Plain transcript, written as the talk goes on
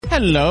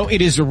Hello,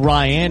 it is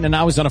Ryan, and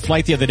I was on a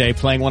flight the other day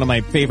playing one of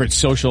my favorite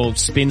social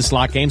spin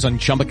slot games on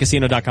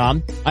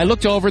ChumbaCasino.com. I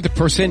looked over at the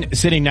person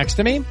sitting next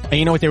to me, and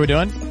you know what they were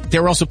doing? They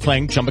were also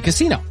playing Chumba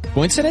Casino.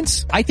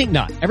 Coincidence? I think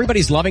not.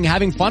 Everybody's loving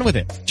having fun with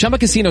it. Chumba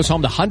Casino is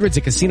home to hundreds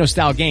of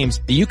casino-style games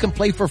that you can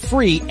play for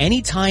free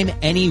anytime,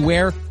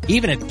 anywhere,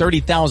 even at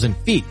 30,000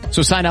 feet.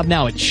 So sign up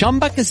now at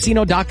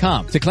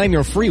ChumbaCasino.com to claim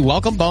your free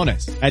welcome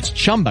bonus. That's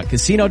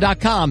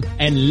ChumbaCasino.com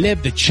and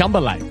live the Chumba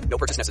life. No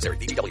purchase necessary.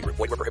 VGW. Void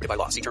where prohibited by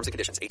law. See terms and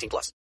conditions.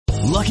 18+.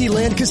 Lucky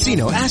Land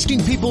Casino,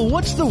 asking people,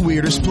 what's the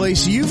weirdest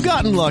place you've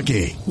gotten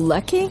lucky?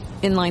 Lucky?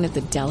 In line at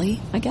the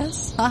deli, I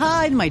guess?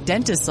 Aha, in my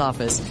dentist's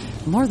office.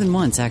 More than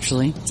once,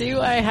 actually.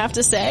 Do I have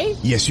to say?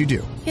 Yes, you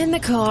do. In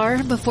the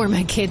car before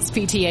my kids'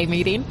 PTA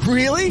meeting.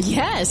 Really?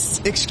 Yes.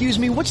 Excuse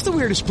me, what's the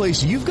weirdest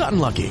place you've gotten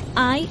lucky?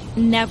 I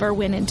never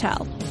win and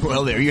tell.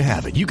 Well, there you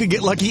have it. You can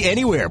get lucky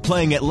anywhere,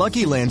 playing at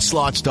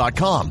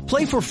LuckyLandSlots.com.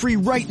 Play for free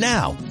right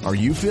now. Are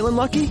you feeling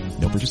lucky?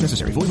 No purchase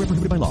necessary. Void where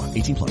prohibited by law.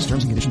 18+.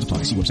 Terms and conditions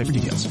apply. See website for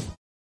details.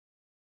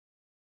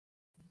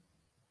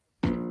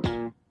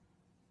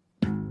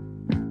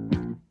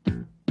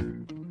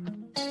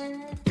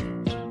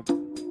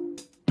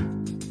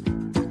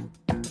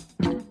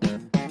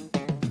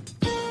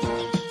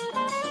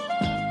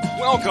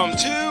 Welcome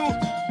to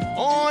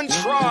On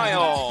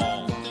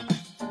Trial,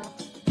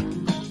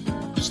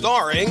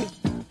 starring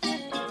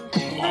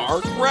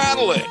Mark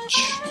Radulich,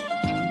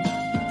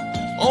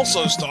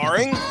 also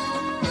starring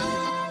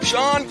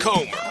Sean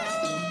Comer.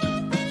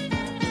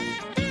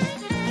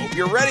 Hope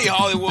you're ready,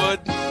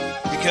 Hollywood,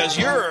 because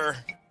you're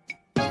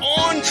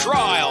on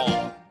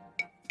trial.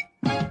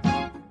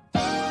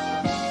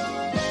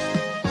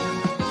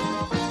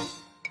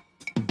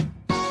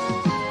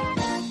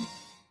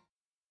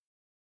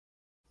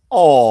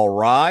 All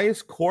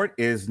rise. Court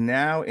is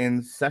now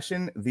in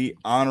session. The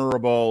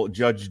Honorable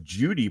Judge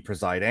Judy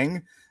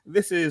presiding.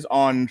 This is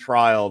On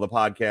Trial, the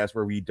podcast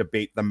where we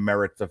debate the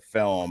merits of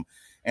film.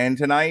 And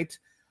tonight,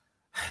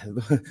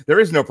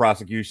 there is no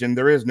prosecution.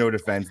 There is no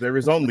defense. There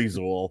is only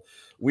Zool.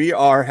 We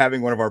are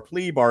having one of our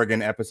plea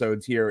bargain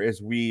episodes here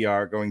as we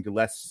are going to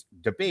less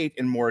debate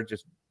and more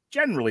just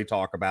generally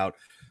talk about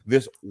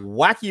this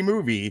wacky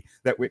movie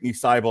that Whitney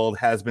Seibold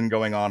has been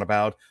going on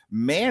about,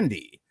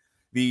 Mandy.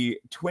 The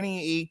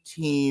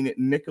 2018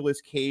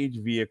 Nicolas Cage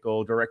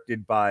vehicle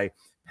directed by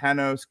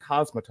Panos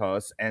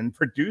Cosmatos and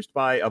produced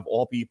by, of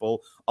all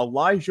people,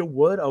 Elijah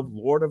Wood of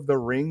Lord of the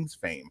Rings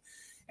fame.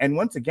 And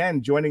once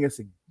again, joining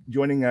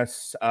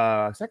us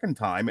second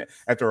time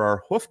after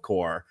our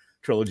Hoofcore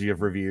trilogy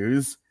of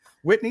reviews,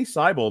 Whitney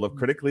Seibold of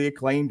critically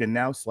acclaimed and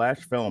now Slash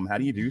Film. How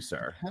do you do,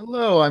 sir?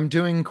 Hello, I'm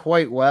doing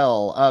quite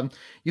well.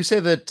 You say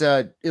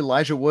that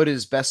Elijah Wood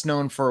is best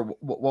known for,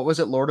 what was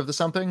it, Lord of the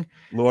something?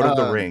 Lord of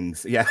the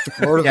Rings, yeah.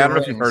 Lord of yeah, I the don't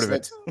know if you've heard of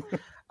it.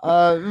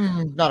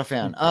 Not a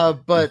fan.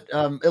 But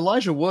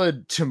Elijah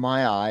Wood, to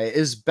my eye,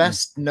 is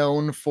best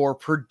known for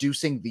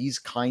producing these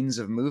kinds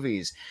of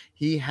movies.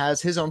 He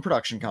has his own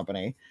production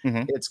company.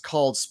 Mm-hmm. It's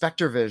called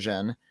Spectre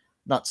Vision,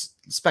 not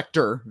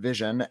Spectre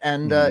Vision.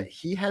 And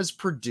he has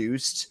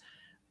produced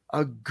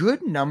a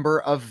good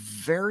number of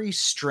very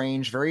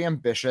strange, very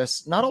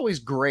ambitious, not always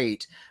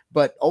great,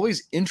 but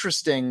always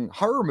interesting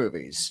horror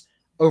movies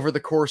over the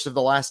course of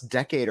the last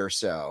decade or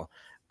so.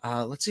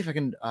 Let's see if I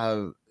can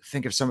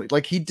think of somebody.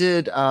 Like he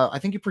did, I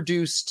think he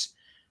produced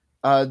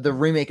the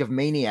remake of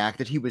Maniac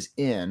that he was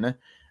in.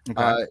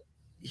 Okay.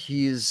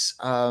 He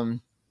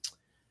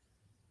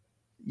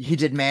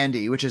did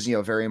Mandy, which is,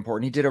 very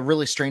important. He did a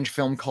really strange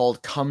film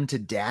called Come to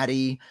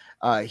Daddy.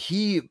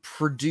 He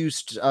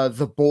produced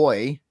The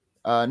Boy,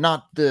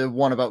 not the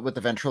one with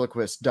the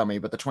ventriloquist dummy,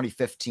 but the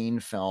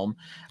 2015 film.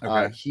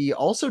 Okay. He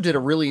also did a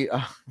really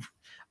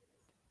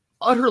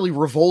utterly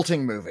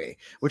revolting movie,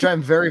 which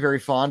I'm very, very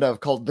fond of,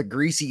 called The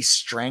Greasy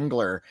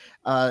Strangler.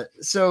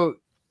 So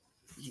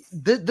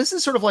this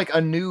is sort of like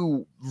a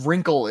new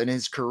wrinkle in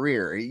his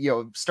career.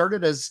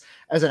 Started as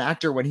an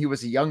actor when he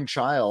was a young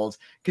child,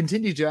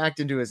 continued to act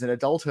into as an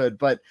adulthood,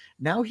 but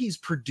now he's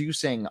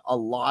producing a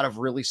lot of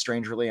really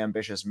strange, really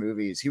ambitious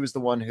movies. He was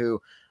the one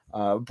who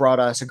brought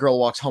us A Girl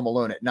Walks Home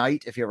Alone at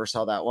Night, if you ever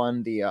saw that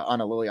one, the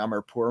Anna Lily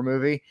Amarpour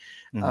movie.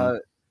 Mm-hmm.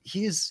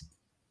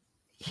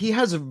 He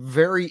has a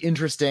very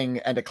interesting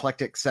and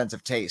eclectic sense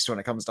of taste when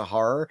it comes to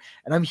horror,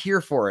 and I'm here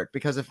for it,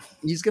 because if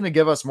he's going to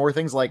give us more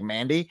things like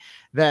Mandy,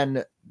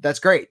 then that's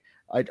great.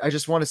 I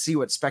just want to see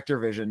what Spectre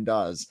Vision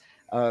does.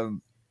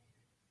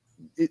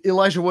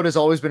 Elijah Wood has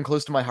always been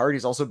close to my heart.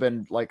 He's also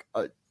been like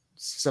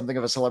something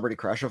of a celebrity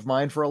crush of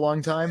mine for a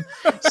long time.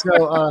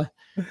 So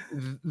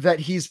that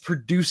he's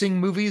producing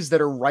movies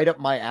that are right up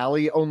my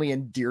alley only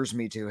endears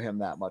me to him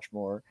that much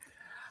more.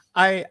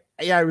 I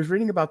was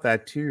reading about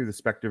that too, the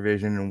Spectre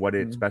Vision and what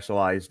it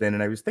specialized in.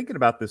 And I was thinking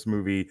about this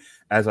movie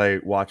as I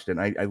watched it.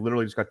 And I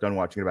literally just got done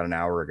watching it about an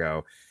hour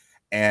ago.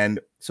 And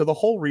so the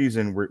whole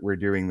reason we're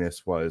doing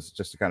this was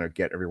just to kind of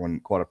get everyone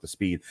caught up to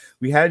speed.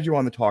 We had you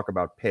on the talk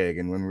about Pig.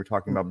 And when we were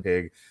talking about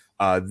Pig,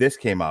 this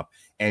came up,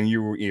 and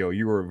you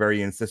were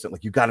very insistent,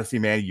 like, you got to see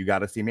Mandy, you got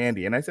to see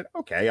Mandy. And I said,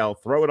 okay, I'll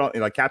throw it on,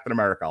 like Captain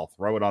America, I'll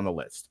throw it on the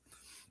list.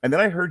 And then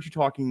I heard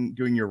you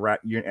doing your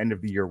end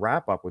of the year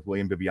wrap up with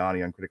William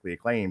Bibiani on Critically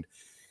Acclaimed,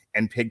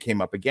 and Pig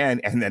came up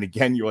again. And then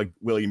again, you're like,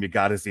 William, you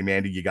got to see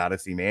Mandy. You got to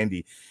see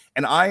Mandy.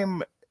 And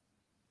I'm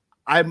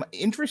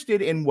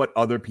interested in what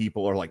other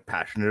people are like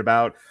passionate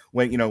about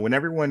when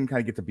everyone kind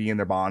of gets to be in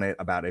their bonnet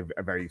about a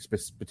very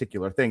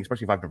particular thing,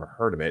 especially if I've never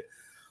heard of it.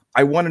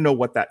 I want to know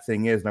what that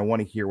thing is, and I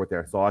want to hear what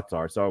their thoughts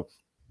are. So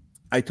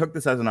I took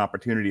this as an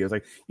opportunity. I was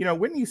like,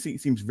 Whitney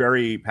seems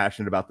very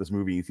passionate about this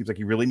movie. He seems like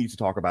he really needs to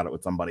talk about it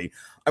with somebody.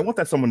 I want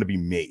that someone to be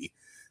me.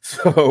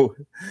 So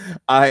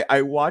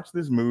I watched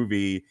this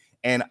movie,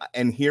 and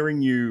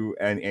hearing you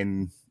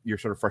and your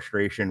sort of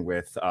frustration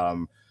with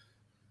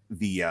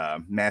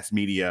the mass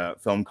media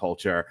film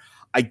culture,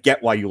 I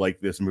get why you like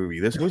this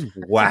movie. This was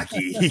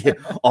wacky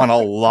on a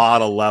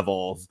lot of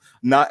levels.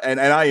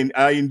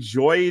 I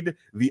enjoyed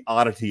the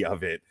oddity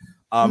of it.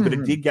 But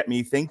it did get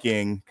me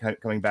thinking,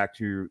 coming back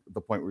to the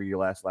point where you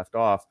last left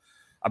off,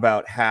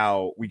 about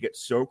how we get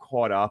so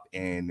caught up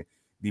in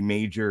the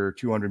major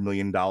 $200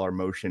 million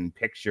motion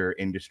picture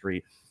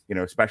industry,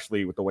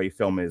 especially with the way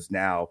film is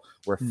now,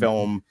 where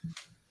film,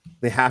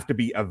 they have to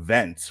be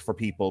events for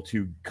people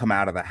to come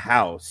out of the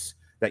house,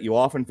 that you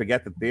often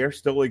forget that there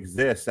still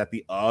exists at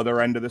the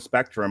other end of the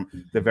spectrum,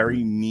 the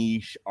very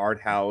niche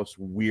art house,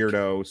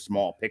 weirdo,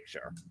 small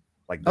picture.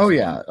 Like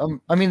this one.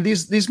 I mean,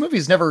 these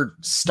movies never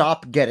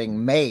stop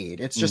getting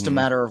made. It's just a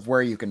matter of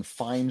where you can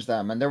find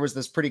them. And there was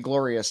this pretty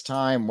glorious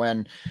time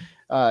when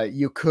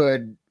you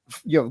could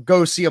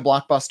go see a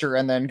blockbuster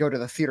and then go to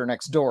the theater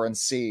next door and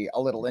see a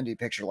little indie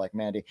picture like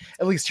Mandy,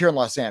 at least here in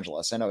Los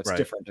Angeles. I know it's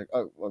different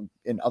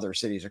in other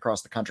cities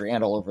across the country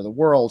and all over the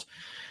world.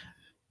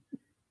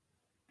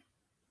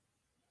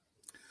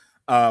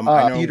 I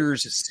know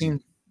theaters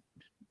seem.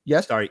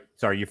 Yes. Sorry,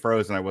 you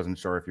froze, and I wasn't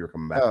sure if you were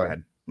coming back. Go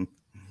ahead.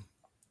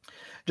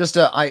 Just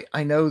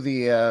I know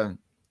the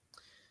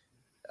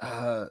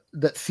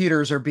that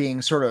theaters are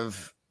being sort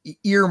of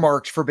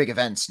earmarked for big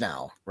events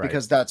now,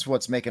 because that's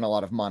what's making a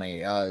lot of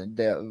money.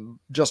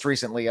 Just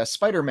recently, a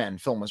Spider-Man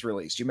film was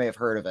released. You may have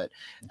heard of it.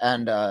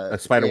 And a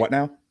Spider what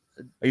now?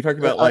 Are you talking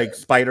about like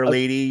Spider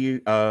Lady?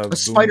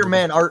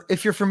 Spider-Man.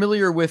 If you're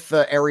familiar with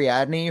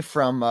Ariadne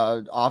from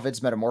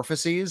Ovid's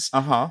Metamorphoses,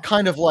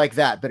 kind of like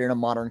that, but in a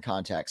modern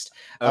context.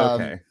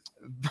 Okay.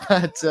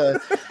 But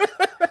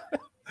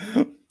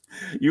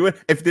you would,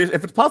 if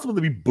it's possible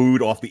to be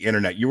booed off the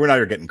internet, you and I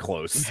are getting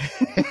close.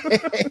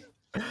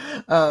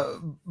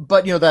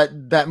 But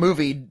that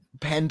movie,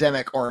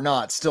 pandemic or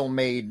not, still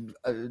made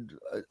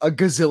a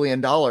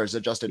gazillion dollars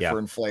adjusted for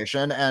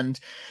inflation, and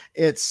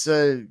it's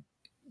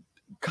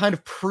kind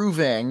of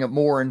proving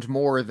more and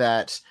more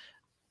that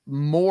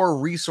more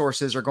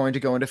resources are going to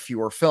go into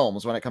fewer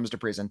films when it comes to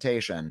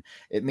presentation.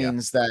 It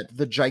means that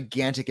the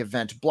gigantic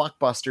event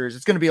blockbusters,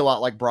 it's going to be a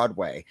lot like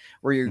Broadway,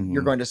 where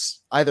you're going to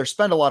either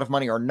spend a lot of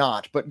money or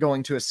not, but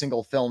going to a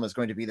single film is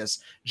going to be this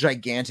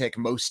gigantic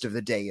most of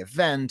the day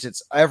event.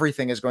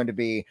 Everything is going to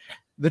be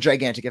the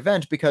gigantic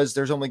event because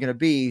there's only going to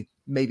be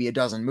maybe a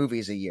dozen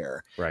movies a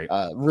year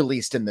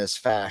released in this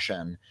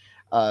fashion.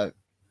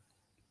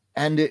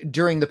 And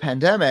during the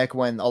pandemic,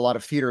 when a lot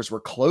of theaters were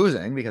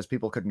closing because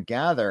people couldn't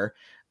gather,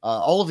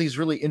 all of these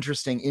really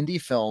interesting indie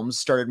films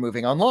started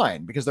moving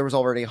online because there was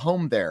already a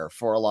home there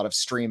for a lot of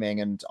streaming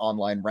and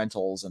online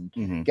rentals and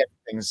getting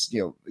things,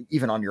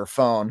 even on your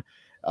phone.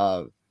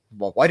 Well,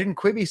 why didn't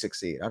Quibi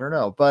succeed? I don't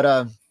know.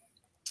 But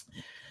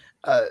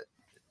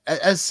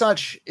as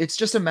such, it's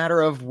just a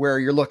matter of where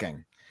you're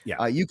looking.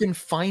 Yeah. You can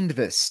find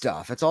this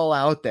stuff. It's all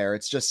out there.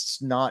 It's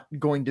just not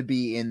going to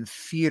be in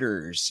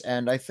theaters.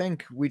 And I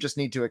think we just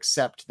need to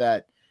accept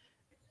that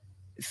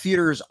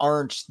theaters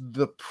aren't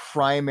the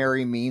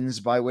primary means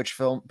by which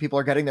people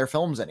are getting their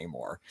films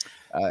anymore.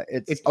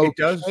 It's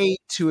okay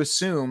to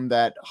assume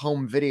that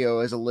home video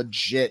is a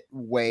legit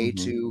way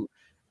to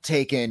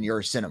take in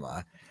your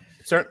cinema.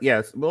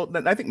 Yes. Well,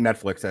 I think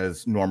Netflix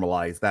has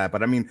normalized that.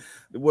 But I mean,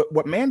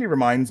 what Mandy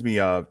reminds me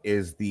of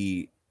is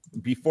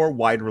before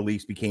wide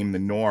release became the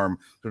norm,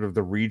 sort of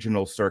the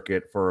regional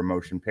circuit for a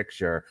motion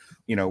picture,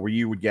 where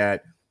you would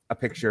get a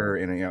picture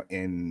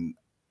in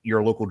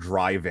your local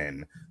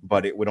drive-in,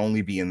 but it would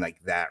only be in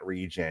like that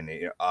region.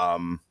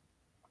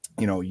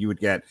 You would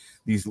get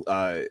these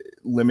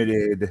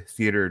limited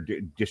theater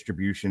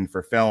distribution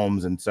for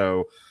films. And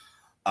so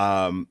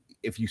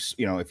if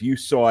you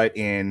saw it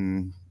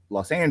in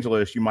Los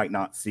Angeles, you might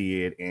not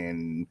see it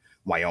in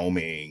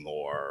Wyoming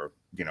or,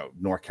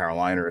 North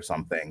Carolina or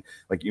something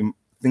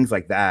things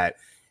like that.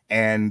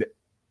 And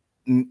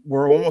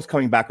we're almost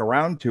coming back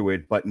around to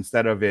it, but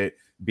instead of it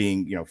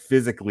being,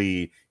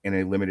 physically in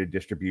a limited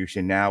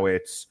distribution, now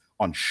it's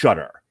on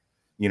Shudder,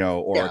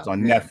 or it's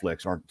on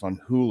Netflix or it's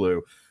on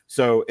Hulu.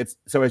 So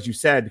as you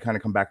said, to kind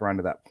of come back around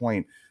to that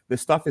point,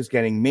 this stuff is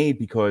getting made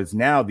because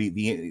now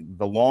the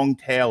long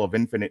tail of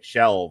infinite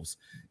shelves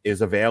is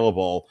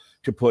available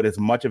to put as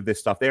much of this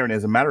stuff there. And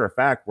as a matter of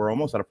fact, we're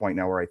almost at a point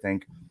now where I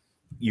think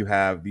you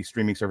have these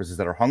streaming services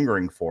that are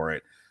hungering for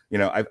it.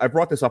 I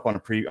brought this up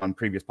on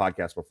previous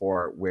podcasts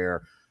before,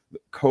 where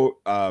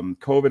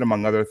COVID,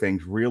 among other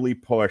things, really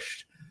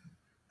pushed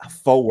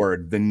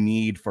forward the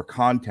need for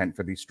content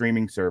for these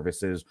streaming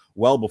services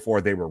well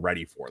before they were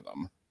ready for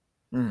them.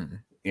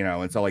 You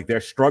know, and so like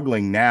they're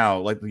struggling now.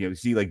 Like, you know, you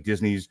see like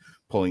Disney's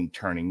pulling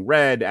Turning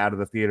Red out of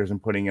the theaters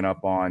and putting it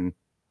up on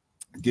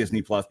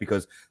Disney Plus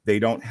because they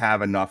don't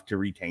have enough to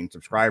retain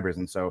subscribers.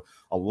 And so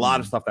a lot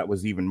of stuff that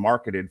was even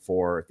marketed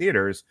for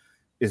theaters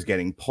is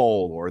getting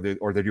pulled, or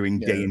they're doing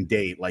day and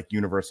date, like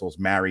Universal's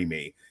Marry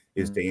Me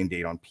is day and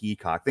date on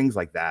Peacock, things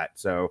like that.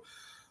 So,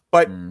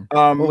 but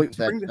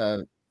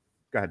go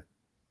ahead.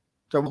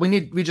 So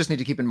we just need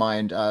to keep in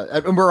mind,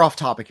 and we're off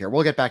topic here.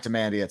 We'll get back to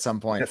Mandy at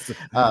some point,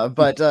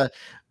 but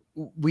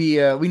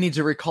we need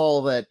to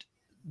recall that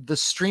the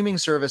streaming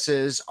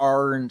services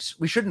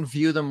we shouldn't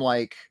view them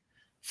like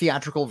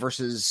theatrical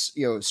versus,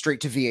 you know, straight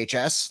to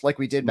VHS like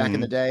we did back in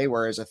the day,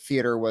 whereas a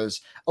theater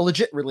was a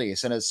legit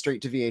release and a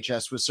straight to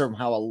VHS was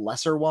somehow a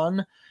lesser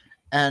one.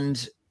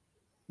 And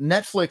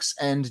Netflix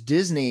and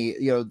Disney,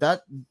 you know,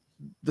 that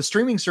the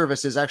streaming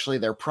service is actually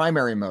their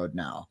primary mode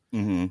now.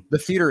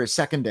 The theater is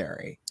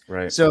secondary.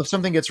 Right. So if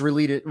something gets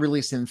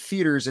released in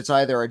theaters, it's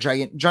either a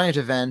giant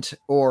event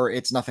or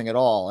it's nothing at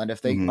all. And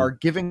if they are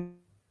giving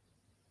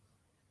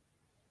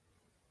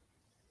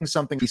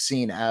something to be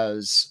seen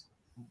as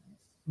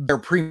their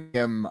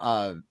premium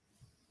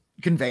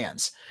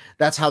conveyance,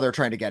 that's how they're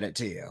trying to get it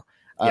to you.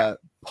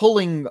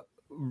 Pulling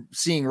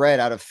Seeing Red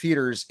out of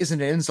theaters isn't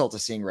an insult to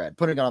Seeing Red.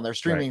 Putting it on their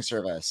streaming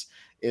service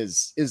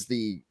is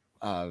the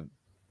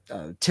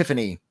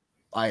Tiffany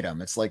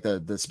item. It's like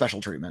the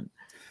special treatment.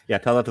 Yeah,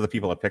 tell that to the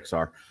people at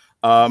Pixar.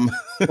 Well,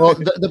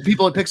 the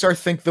people at Pixar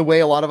think the way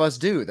a lot of us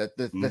do, that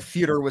the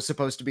theater was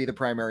supposed to be the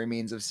primary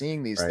means of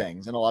seeing these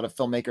things. And a lot of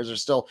filmmakers are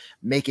still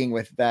making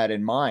with that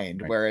in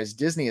mind, whereas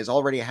Disney is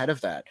already ahead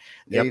of that.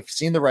 They've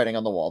seen the writing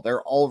on the wall.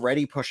 They're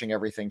already pushing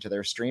everything to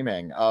their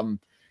streaming. When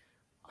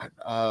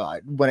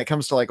it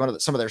comes to like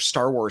some of their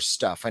Star Wars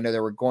stuff, I know they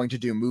were going to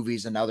do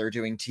movies and now they're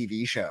doing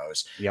TV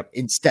shows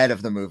instead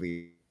of the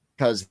movie,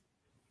 because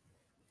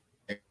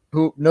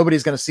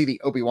nobody's going to see the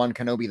Obi-Wan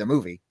Kenobi the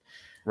movie.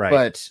 Right.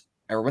 But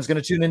everyone's going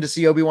to tune in to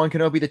see Obi-Wan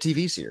Kenobi, the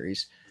TV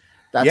series.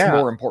 That's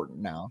more important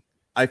now.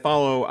 I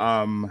follow,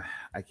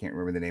 I can't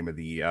remember the name of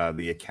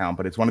the account,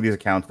 but it's one of these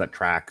accounts that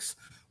tracks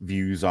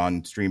views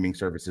on streaming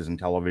services and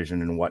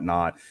television and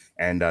whatnot.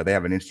 And they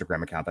have an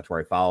Instagram account. That's where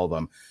I follow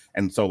them.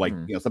 And so like,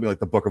 you know, something like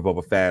the Book of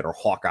Boba Fett or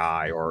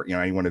Hawkeye or, you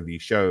know, any one of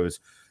these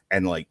shows.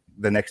 And like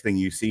the next thing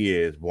you see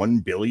is 1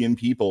 billion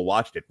people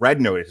watched it.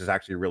 Red Notice is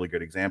actually a really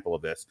good example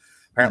of this.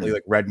 Apparently,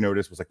 like Red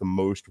Notice was like the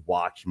most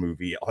watched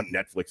movie on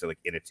Netflix like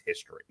in its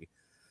history.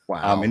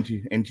 Wow.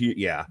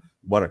 Yeah,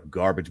 what a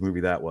garbage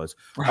movie that was.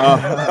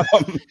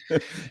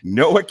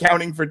 No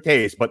accounting for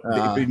taste, but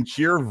in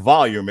sheer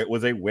volume, it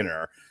was a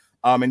winner.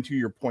 And to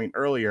your point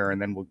earlier, and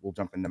then we'll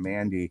jump into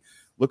Mandy.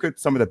 Look at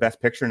some of the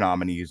Best Picture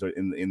nominees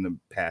in the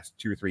past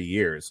 2 or 3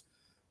 years.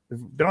 They've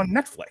been on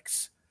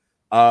Netflix.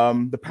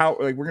 The power,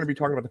 like we're going to be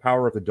talking about The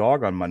Power of the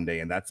Dog on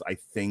Monday, and that's, I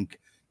think,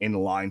 in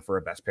line for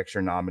a Best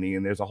Picture nominee,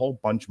 and there's a whole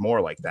bunch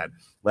more like that.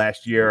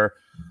 Last year,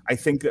 I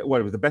think that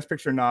what was the Best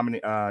Picture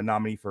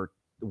nominee for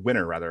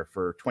winner rather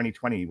for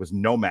 2020 was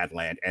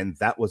Nomadland, and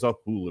that was a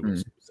Hulu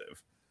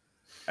exclusive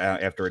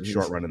after its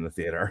short run in the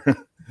theater.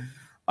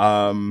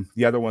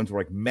 The other ones were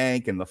like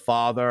Mank and The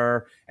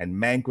Father, and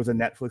Mank was a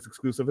Netflix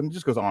exclusive, and it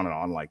just goes on and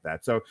on like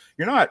that. So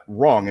you're not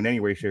wrong in any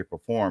way, shape, or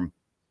form.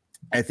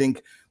 I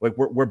think like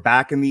we're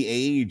back in the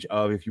age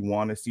of, if you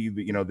want to see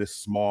the, you know, this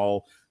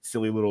small,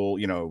 silly little,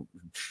 you know,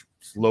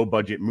 low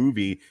budget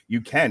movie,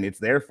 you can. It's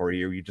there for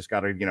you. You just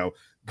got to, you know,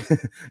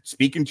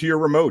 speak into your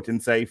remote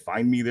and say,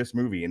 find me this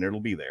movie, and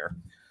it'll be there.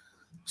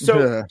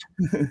 So,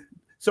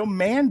 so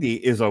Mandy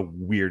is a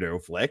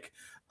weirdo flick.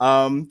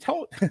 Tell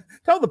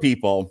the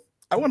people.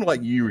 I want to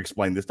let you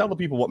explain this. Tell the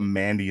people what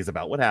Mandy is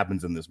about. What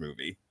happens in this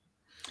movie?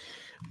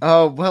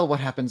 Well, what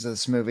happens in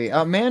this movie?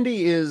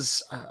 Mandy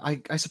is,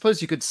 I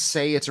suppose you could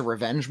say it's a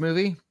revenge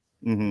movie,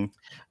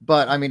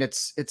 but I mean,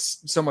 it's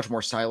so much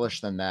more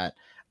stylish than that.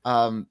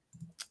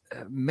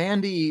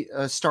 Mandy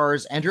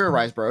stars Andrea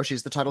Riseborough.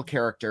 She's the title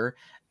character,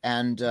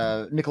 and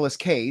Nicolas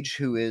Cage,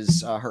 who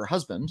is her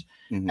husband,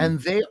 and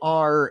they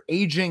are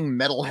aging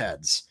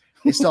metalheads.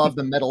 They still have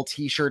the metal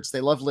t-shirts.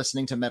 They love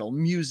listening to metal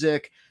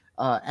music,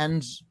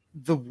 and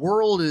the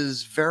world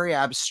is very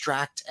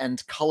abstract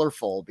and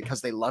colorful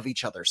because they love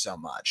each other so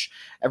much.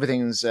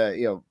 Everything's,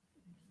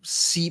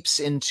 seeps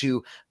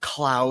into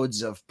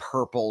clouds of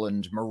purple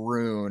and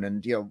maroon.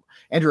 And,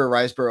 Andrea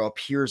Riseborough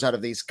appears out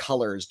of these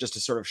colors just to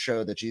sort of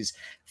show that she's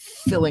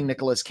filling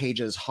Nicolas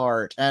Cage's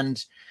heart. And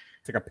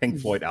it's like a Pink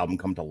Floyd album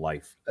come to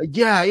life.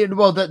 Yeah.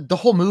 Well, the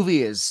whole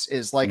movie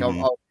is like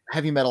a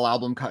heavy metal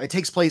album. It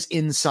takes place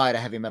inside a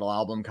heavy metal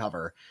album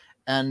cover.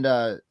 And,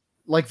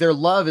 like their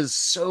love is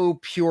so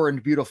pure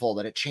and beautiful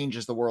that it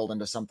changes the world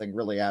into something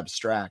really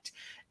abstract.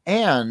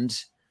 And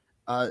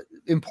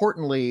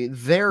importantly,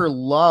 their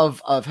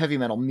love of heavy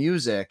metal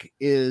music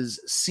is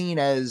seen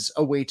as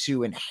a way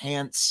to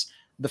enhance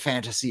the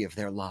fantasy of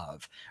their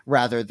love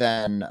rather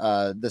than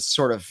this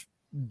sort of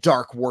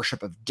dark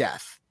worship of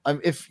death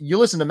if you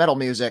listen to metal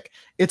music,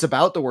 it's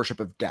about the worship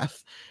of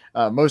death.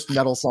 Most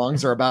metal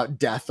songs are about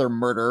death or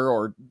murder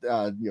or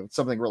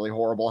something really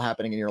horrible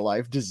happening in your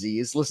life,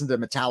 disease. Listen to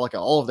Metallica;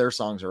 all of their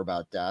songs are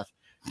about death.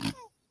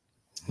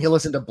 You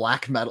listen to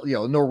black metal,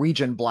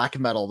 Norwegian black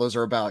metal; those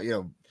are about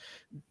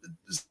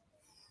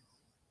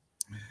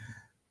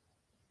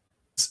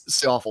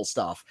awful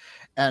stuff.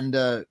 And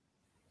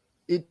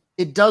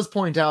it does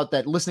point out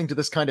that listening to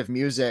this kind of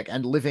music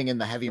and living in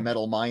the heavy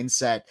metal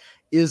mindset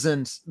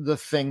isn't the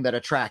thing that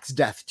attracts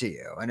death to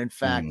you. And in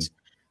fact,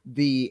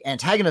 the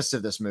antagonist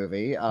of this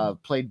movie,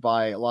 played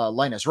by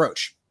Linus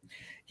Roach,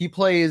 he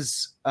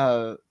plays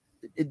the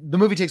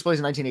movie takes place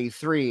in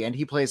 1983, and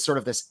he plays sort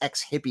of this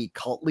ex-hippie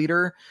cult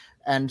leader,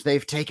 and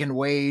they've taken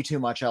way too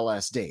much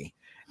LSD.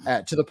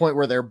 To the point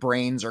where their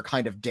brains are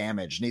kind of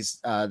damaged. And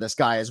he's this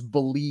guy is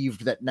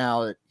believed that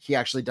now that he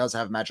actually does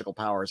have magical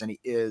powers and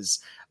he is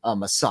a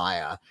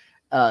messiah.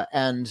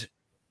 And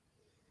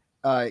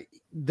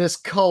this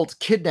cult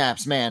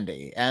kidnaps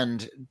Mandy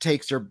and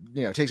takes her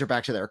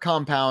back to their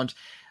compound.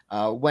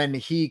 When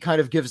he kind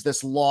of gives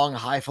this long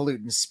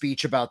highfalutin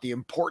speech about the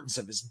importance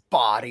of his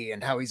body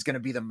and how he's going to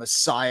be the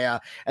messiah.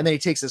 And then he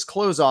takes his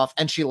clothes off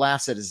and she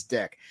laughs at his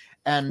dick.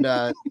 And,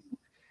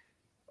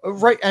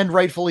 right, and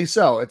rightfully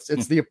so. It's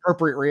the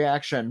appropriate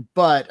reaction,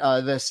 but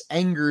this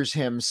angers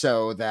him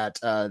so that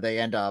they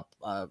end up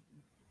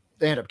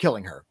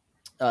killing her.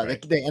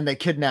 Right. They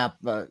kidnap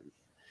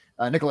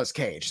Nicolas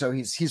Cage, so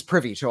he's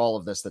privy to all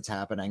of this that's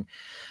happening.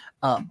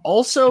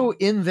 Also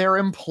in their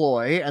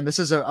employ, and this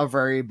is a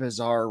very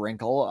bizarre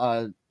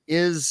wrinkle,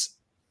 is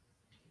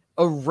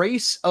a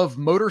race of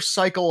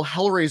motorcycle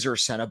Hellraiser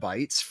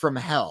Cenobites from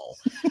hell.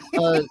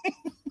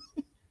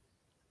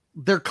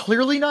 They're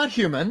clearly not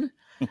human.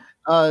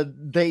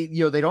 They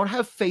don't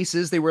have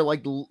faces. They wear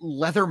like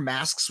leather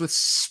masks with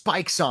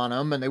spikes on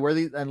them, and they wear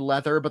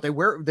leather, but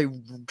they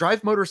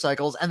drive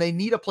motorcycles, and they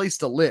need a place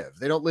to live.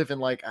 They don't live in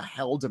like a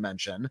hell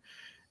dimension,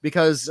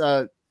 because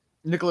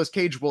Nicolas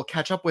Cage will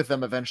catch up with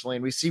them eventually,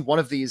 and we see one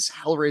of these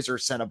Hellraiser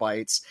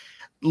Cenobites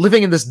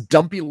living in this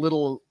dumpy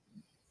little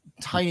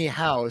tiny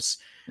house,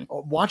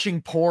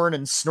 watching porn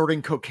and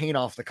snorting cocaine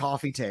off the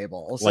coffee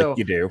table. So, like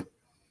you do.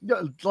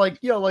 Like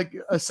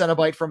a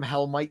Cenobite from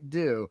hell might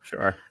do.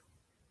 Sure.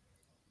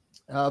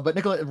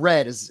 But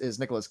Red is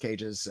Nicolas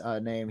Cage's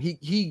name.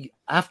 He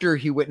after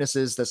he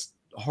witnesses this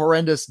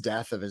horrendous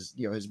death of his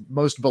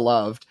most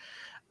beloved,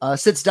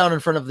 sits down in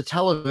front of the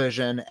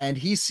television, and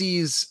he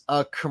sees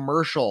a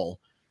commercial,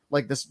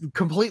 like this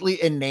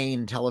completely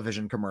inane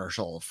television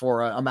commercial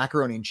for a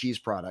macaroni and cheese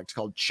product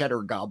called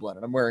Cheddar Goblin.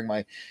 And I'm wearing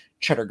my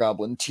Cheddar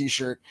Goblin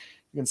t-shirt.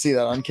 You can see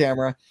that on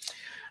camera.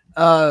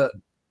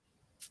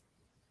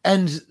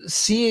 And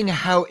seeing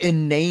how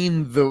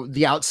inane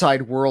the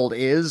outside world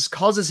is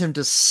causes him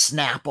to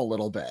snap a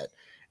little bit.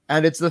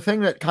 And it's the thing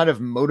that kind of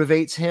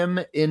motivates him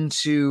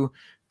into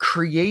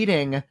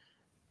creating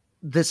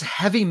this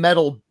heavy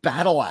metal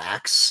battle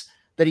axe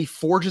that he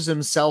forges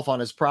himself on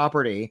his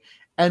property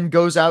and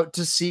goes out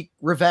to seek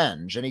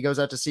revenge. And he goes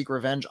out to seek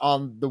revenge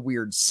on the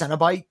weird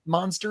Cenobite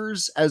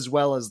monsters as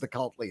well as the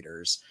cult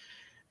leaders.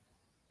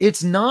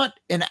 It's not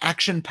an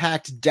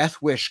action-packed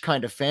Death Wish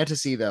kind of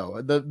fantasy,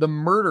 though. The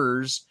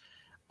murders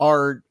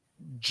are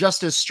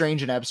just as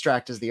strange and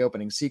abstract as the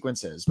opening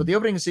sequences. But the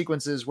opening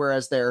sequences,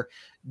 whereas they're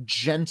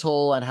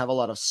gentle and have a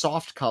lot of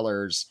soft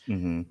colors,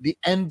 the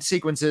end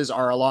sequences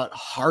are a lot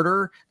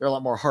harder. They're a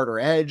lot more harder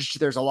edged.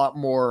 There's a lot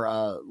more,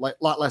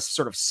 lot less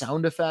sort of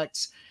sound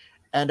effects.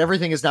 And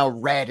everything is now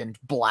red and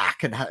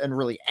black and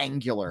really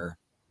angular.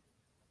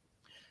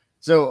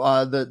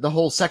 So the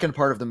whole second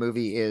part of the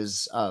movie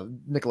is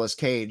Nicolas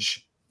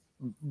Cage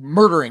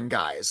murdering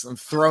guys and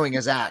throwing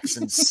his axe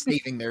and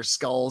staving their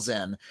skulls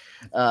in,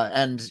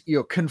 and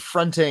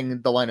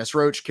confronting the Linus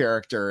Roach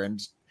character,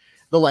 and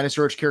the Linus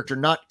Roach character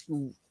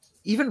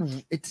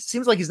it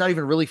seems like he's not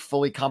even really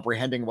fully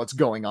comprehending what's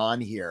going on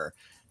here.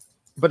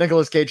 But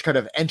Nicolas Cage kind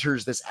of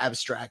enters this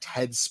abstract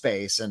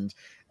headspace and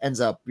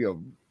ends up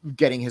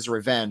getting his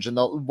revenge. And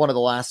one of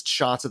the last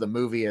shots of the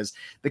movie is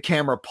the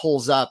camera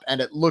pulls up and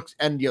it looks,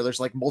 and there's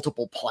like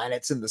multiple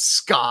planets in the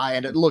sky,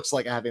 and it looks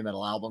like a heavy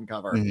metal album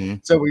cover.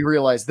 So we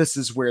realize this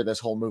is where this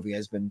whole movie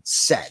has been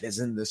set, is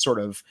in this sort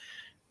of,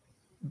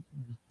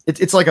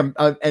 it's like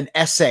an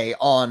essay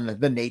on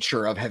the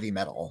nature of heavy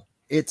metal.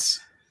 It's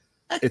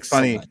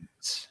funny.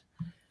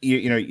 You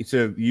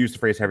use the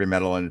phrase heavy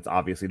metal, and it's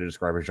obviously to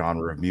describe a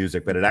genre of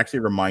music, but it actually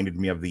reminded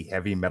me of the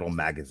Heavy Metal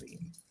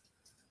magazine.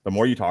 The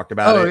more you talked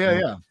about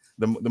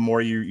the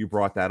more you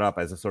brought that up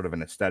as a sort of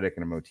an aesthetic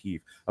and a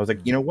motif. I was like,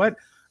 you know what?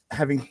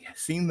 Having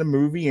seen the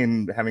movie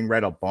and having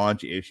read a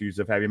bunch of issues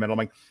of heavy metal, I'm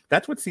like,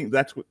 that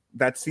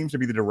seems to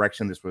be the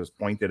direction this was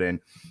pointed in.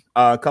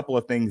 A couple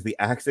of things: the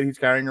axe that he's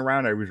carrying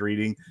around, I was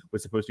reading,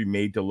 was supposed to be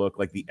made to look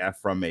like the F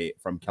from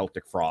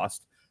Celtic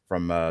Frost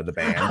from the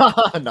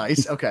band.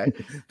 Nice. Okay.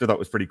 So that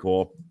was pretty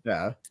cool.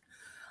 Yeah.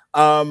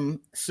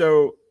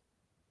 So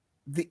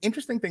the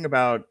interesting thing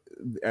about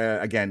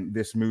again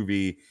this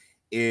movie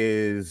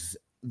is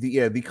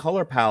the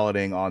color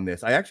paletting on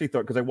this, I actually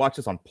thought, because I watched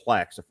this on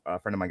Plex, a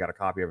friend of mine got a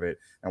copy of it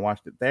and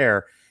watched it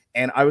there.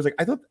 And I was like,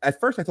 I thought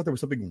there was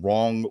something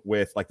wrong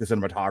with like the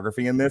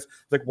cinematography in this.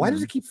 It's like, why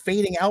does it keep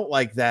fading out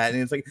like that?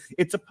 And it's like,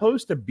 it's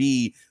supposed to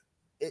be,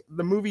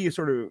 the movie is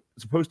sort of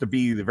supposed to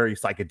be very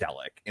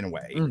psychedelic in a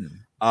way.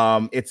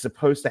 It's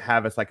supposed to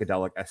have a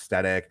psychedelic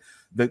aesthetic.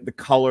 The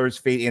colors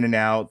fade in and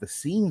out. The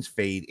scenes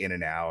fade in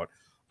and out.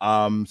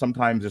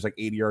 Sometimes there's like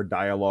 80-yard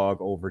dialogue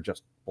over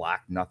just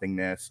black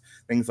nothingness,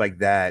 things like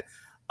that.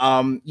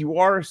 You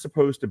are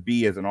supposed to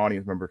be, as an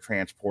audience member,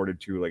 transported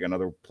to like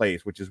another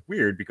place, which is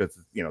weird because,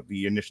 you know,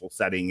 the initial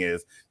setting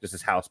is just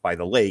this house by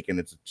the lake and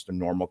it's just a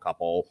normal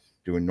couple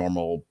doing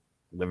normal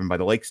living by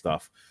the lake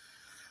stuff.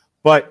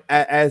 But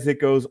as it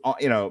goes on,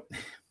 you know,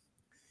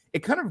 it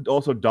kind of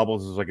also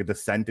doubles as like a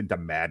descent into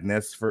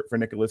madness for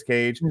Nicolas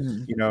Cage.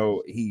 You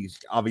know, he's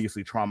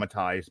obviously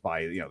traumatized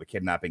by, you know, the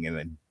kidnapping and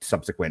then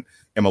subsequent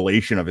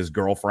immolation of his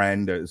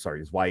girlfriend,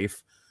 his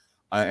wife.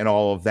 And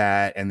all of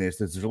that. And there's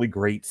this really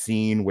great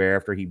scene where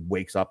after he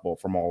wakes up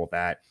from all of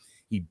that,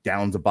 he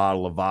downs a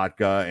bottle of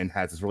vodka and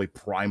has this really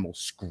primal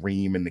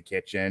scream in the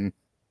kitchen.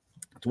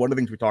 It's one of the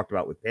things we talked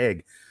about with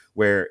Pig,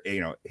 where,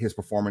 you know, his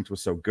performance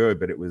was so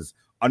good, but it was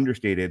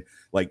understated.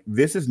 Like,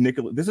 this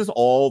is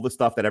all the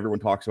stuff that everyone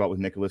talks about with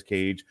Nicolas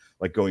Cage,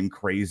 like going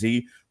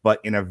crazy, but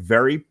in a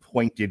very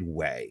pointed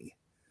way,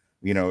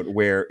 you know,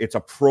 where it's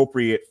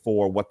appropriate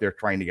for what they're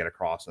trying to get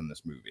across in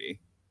this movie.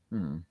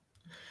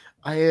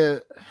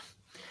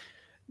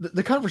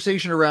 The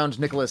conversation around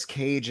Nicolas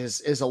Cage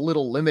is a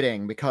little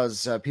limiting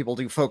because people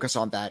do focus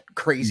on that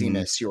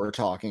craziness you were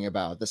talking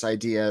about. This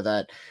idea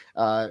that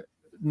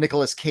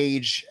Nicolas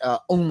Cage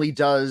only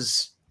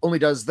does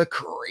the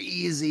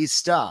crazy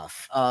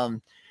stuff.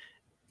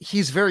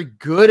 He's very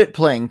good at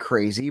playing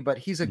crazy, but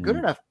he's a good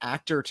enough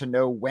actor to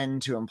know when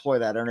to employ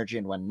that energy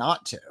and when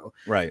not to.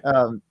 Right.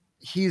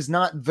 He's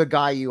not the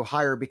guy you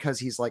hire because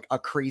he's like a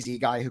crazy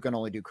guy who can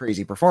only do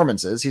crazy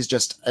performances. He's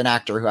just an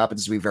actor who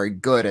happens to be very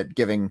good at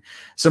giving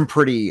some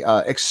pretty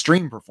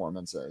extreme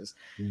performances.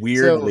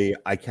 Weirdly,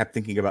 I kept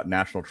thinking about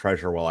National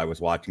Treasure while I was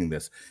watching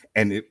this.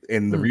 And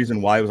the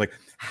reason why I was like,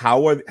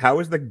 how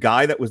is the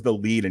guy that was the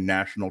lead in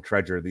National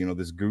Treasure, you know,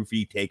 this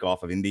goofy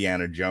takeoff of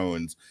Indiana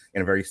Jones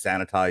in a very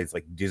sanitized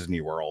like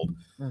Disney World,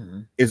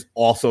 is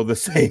also the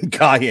same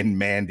guy in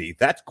Mandy?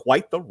 That's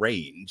quite the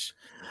range.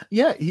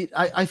 Yeah,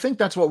 I think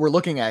that's what we're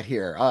looking at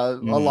here. A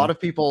lot of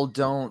people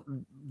don't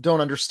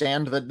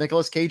understand that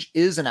Nicolas Cage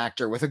is an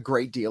actor with a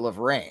great deal of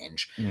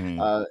range.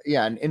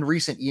 And in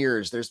recent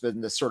years, there's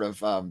been this sort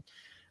of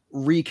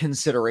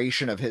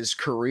reconsideration of his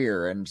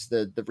career, and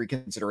the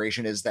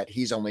reconsideration is that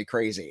he's only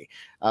crazy,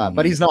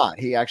 but he's not.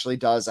 He actually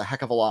does a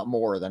heck of a lot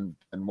more than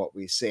what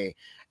we see,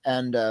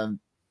 and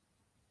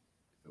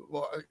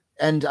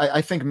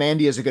I think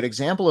Mandy is a good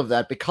example of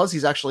that because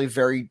he's actually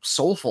very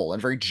soulful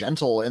and very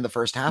gentle in the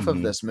first half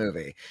of this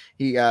movie.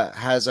 He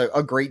has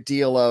a great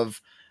deal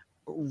of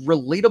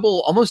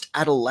relatable, almost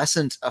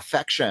adolescent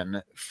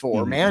affection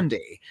for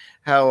Mandy.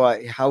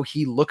 How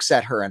he looks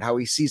at her and how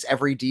he sees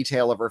every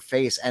detail of her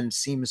face and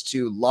seems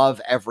to love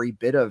every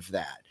bit of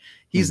that.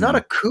 He's not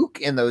a kook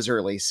in those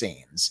early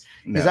scenes.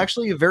 No. He's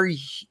actually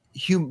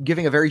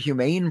giving a very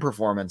humane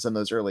performance in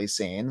those early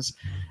scenes,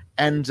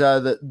 and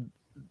the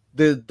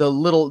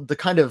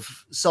kind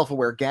of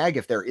self-aware gag,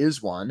 if there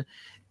is one,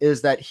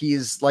 is that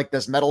he's like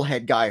this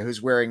metalhead guy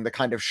who's wearing the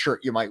kind of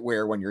shirt you might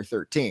wear when you're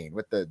 13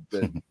 with the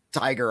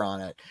tiger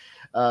on it.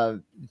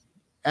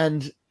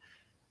 And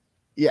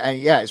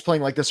he's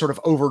playing like this sort of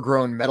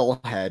overgrown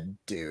metalhead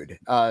dude.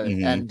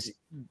 And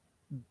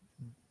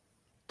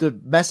the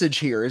message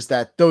here is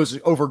that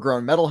those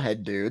overgrown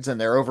metalhead dudes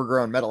and their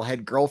overgrown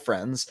metalhead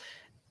girlfriends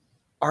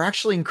are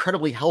actually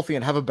incredibly healthy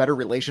and have a better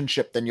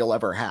relationship than you'll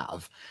ever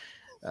have.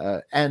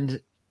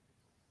 It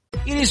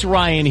is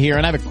Ryan here,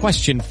 and I have a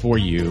question for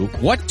you.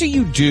 What do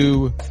you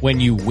do when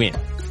you win?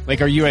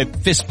 Like, are you a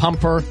fist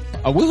pumper,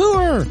 a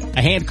woohooer,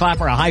 a hand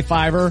clapper, a high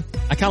fiver?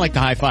 I kind of like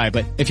the high five,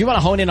 but if you want to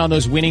hone in on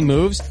those winning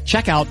moves,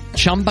 check out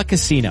Chumba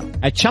Casino.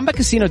 At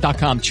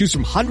ChumbaCasino.com, choose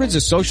from hundreds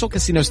of social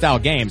casino style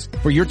games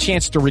for your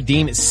chance to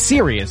redeem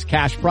serious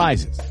cash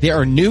prizes. There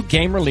are new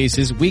game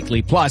releases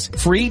weekly, plus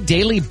free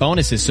daily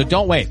bonuses. So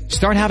don't wait.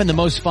 Start having the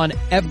most fun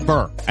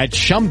ever at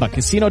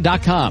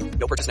ChumbaCasino.com.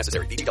 No purchase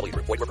necessary. VGW.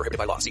 Void where prohibited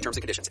by law. See terms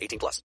and conditions.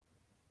 18+.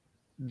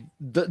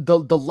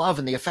 The love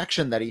and the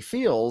affection that he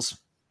feels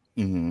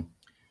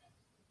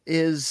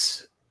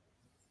is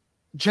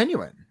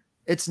genuine.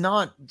 It's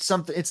not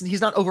something.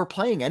 He's not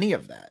overplaying any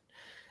of that.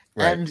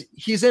 Right. And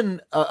he's in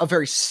a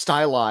very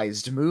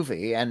stylized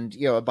movie, and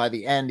you know, by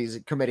the end, he's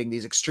committing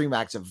these extreme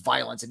acts of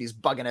violence, and he's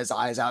bugging his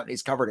eyes out, and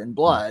he's covered in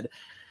blood,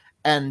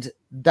 and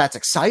that's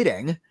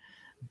exciting.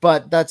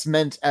 But that's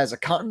meant as a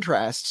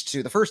contrast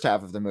to the first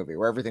half of the movie,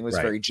 where everything was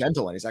very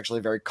gentle, and he's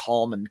actually very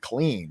calm and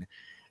clean.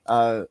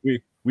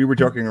 We were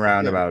joking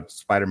around about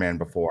Spider-Man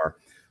before,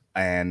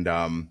 and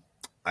I'm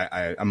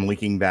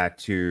linking that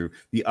to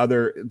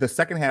the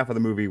second half of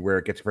the movie where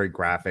it gets very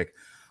graphic.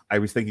 I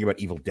was thinking about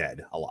Evil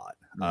Dead a lot,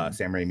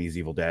 Sam Raimi's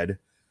Evil Dead,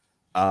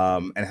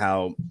 and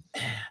how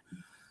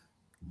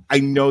I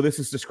know this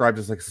is described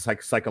as like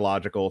a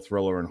psychological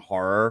thriller and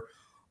horror,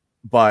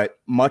 but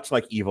much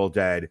like Evil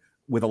Dead,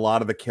 with a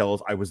lot of the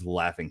kills, I was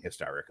laughing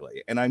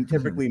hysterically. And I'm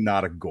typically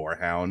not a gore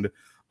hound.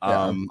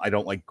 I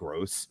don't like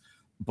gross,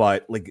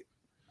 but like,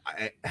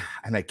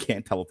 I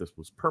can't tell if this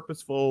was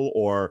purposeful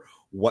or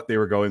what they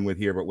were going with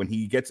here. But when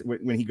he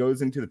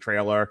goes into the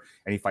trailer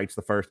and he fights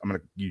the first, I'm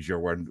going to use your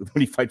word,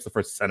 when he fights the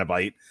first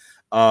Cenobite,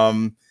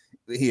 the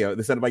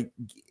Cenobite.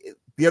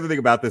 The other thing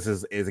about this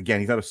is again,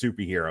 he's not a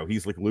superhero.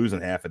 He's like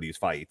losing half of these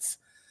fights,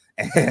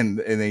 and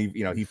they,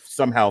 he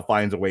somehow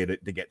finds a way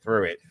to get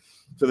through it.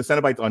 So the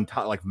Cenobites on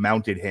top, like,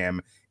 mounted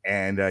him,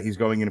 and he's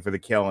going in for the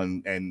kill,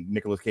 and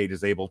Nicolas Cage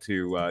is able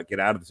to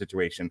get out of the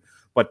situation.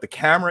 But the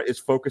camera is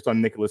focused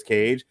on Nicolas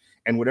Cage,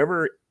 and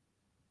whatever,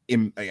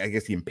 I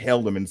guess he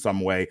impaled him in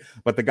some way,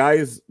 but the guy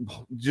is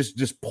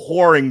just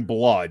pouring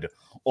blood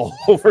all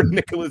over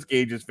Nicolas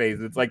Cage's face.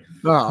 It's like,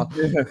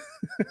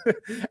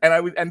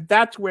 and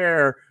that's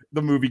where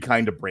the movie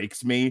kind of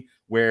breaks me,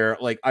 where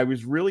like I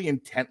was really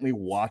intently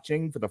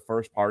watching for the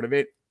first part of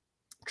it,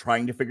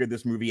 trying to figure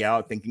this movie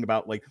out, thinking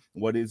about like,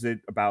 what is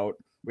it about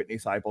Whitney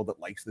Seibold that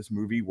likes this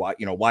movie? Why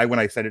when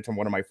I said it to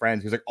one of my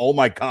friends, he's like, "Oh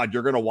my God,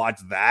 you're gonna watch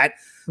that?"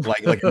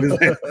 Like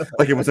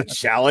it was a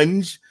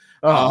challenge.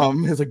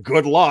 It's a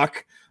good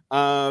luck.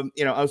 I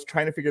was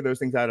trying to figure those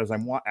things out as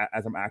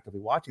I'm actively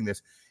watching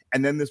this,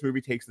 and then this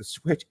movie takes the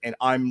switch, and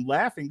I'm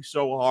laughing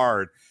so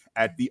hard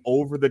at the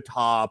over the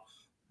top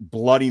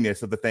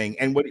bloodiness of the thing.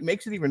 And what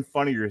makes it even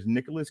funnier is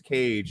Nicolas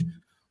Cage,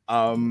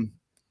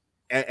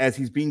 as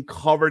he's being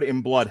covered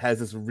in blood, has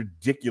this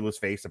ridiculous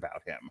face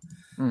about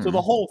him. So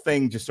the whole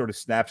thing just sort of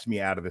snaps me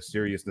out of the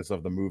seriousness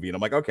of the movie. And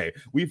I'm like, okay,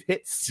 we've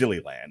hit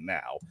silly land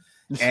now.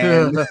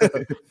 And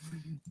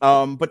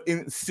but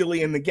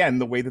silly, and again,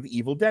 the way that the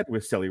Evil Dead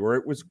was silly, where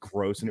it was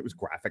gross and it was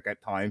graphic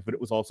at times, but it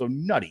was also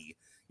nutty,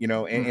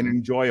 and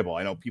enjoyable.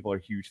 I know people are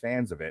huge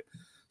fans of it.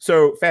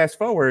 So fast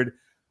forward,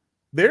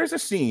 there's a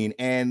scene,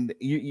 and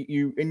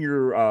you in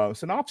your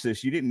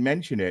synopsis, you didn't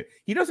mention it.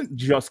 He doesn't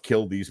just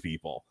kill these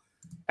people.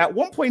 At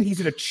one point, he's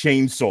in a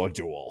chainsaw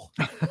duel.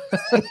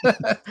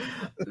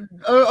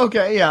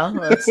 Okay, yeah,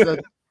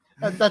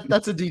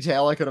 that's a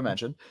detail I could have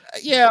mentioned.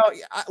 Yeah,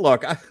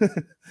 look,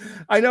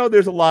 I know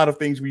there's a lot of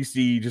things we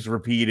see just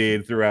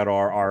repeated throughout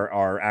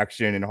our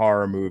action and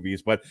horror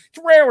movies, but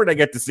it's rare when I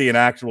get to see an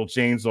actual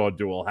chainsaw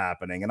duel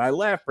happening, and I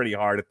laughed pretty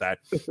hard at that.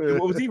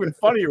 What was even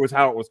funnier was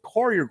how it was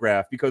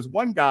choreographed, because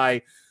one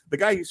guy, the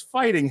guy he's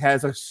fighting,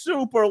 has a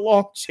super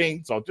long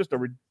chainsaw, just a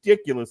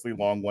ridiculously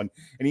long one,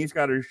 and he's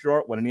got a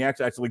short one, and he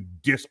actually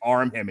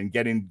disarm him and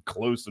get in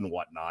close and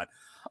whatnot.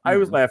 I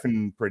was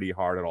laughing pretty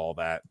hard at all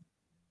that.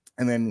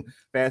 And then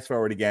fast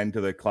forward again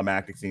to the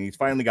climactic scene. He's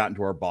finally gotten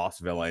to our boss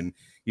villain.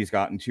 He's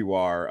gotten to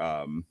our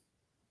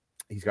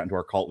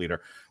cult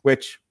leader,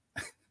 which,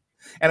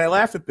 and I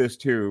laughed at this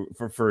too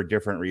for a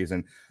different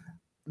reason.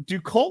 Do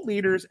cult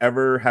leaders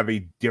ever have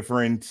a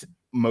different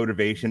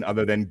motivation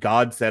other than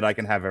God said I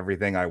can have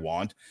everything I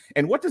want?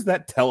 And what does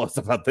that tell us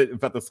about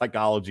the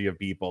psychology of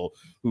people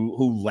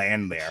who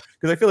land there?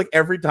 Because I feel like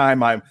every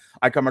time I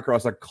come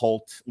across a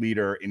cult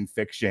leader in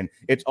fiction,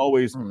 it's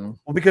always well,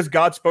 because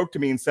God spoke to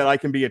me and said I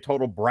can be a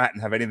total brat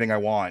and have anything I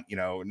want,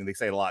 and they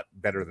say a lot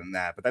better than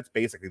that, but that's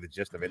basically the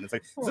gist of it. And it's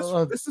like,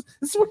 this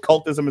is what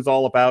cultism is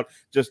all about,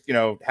 just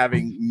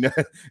having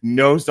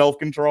no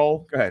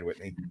self-control. Go ahead,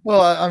 Whitney.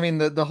 Well, I mean,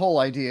 the whole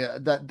idea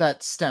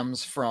that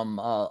stems from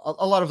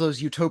a lot of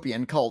those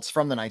utopian cults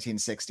from the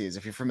 1960s,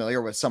 if you're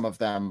familiar with some of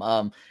them.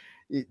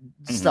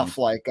 Stuff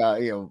like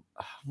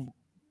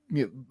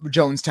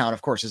Jonestown,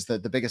 of course, is the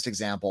biggest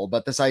example,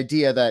 but this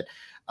idea that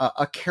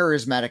a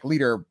charismatic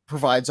leader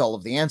provides all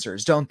of the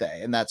answers, don't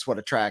they? And that's what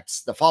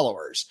attracts the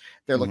followers.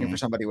 They're looking for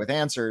somebody with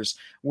answers.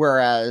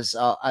 Whereas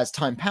as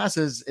time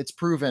passes, it's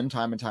proven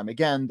time and time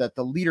again that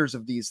the leaders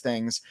of these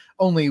things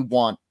only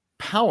want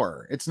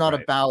power. It's not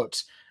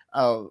about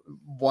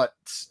what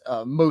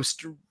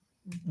most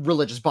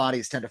religious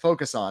bodies tend to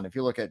focus on. If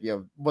you look at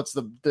what's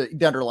the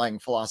underlying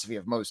philosophy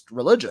of most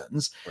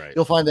religions,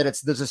 you'll find that it's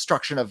the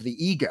destruction of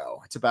the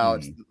ego. It's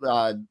about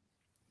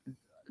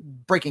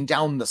breaking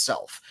down the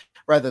self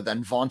rather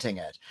than vaunting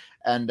it.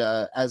 And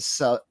as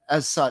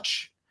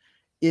such,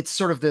 it's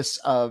sort of this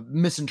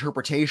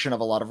misinterpretation of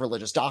a lot of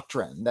religious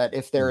doctrine, that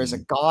if there is a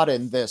God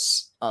in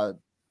this sort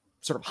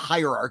of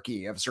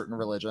hierarchy of certain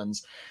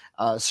religions,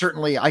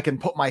 certainly I can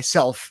put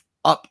myself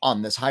up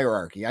on this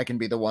hierarchy. I can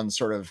be the one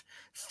sort of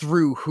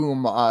through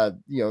whom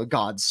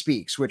God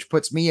speaks, which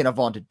puts me in a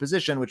vaunted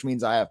position, which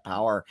means I have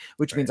power,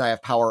 which means I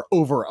have power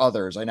over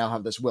others. I now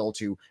have this will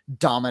to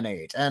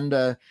dominate.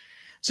 And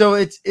so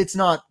it's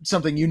not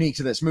something unique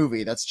to this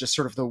movie. That's just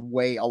sort of the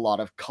way a lot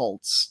of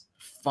cults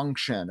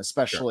function,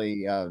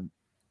 especially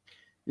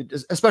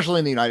especially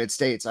in the United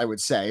States, I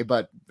would say,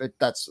 but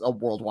that's a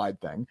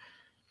worldwide thing.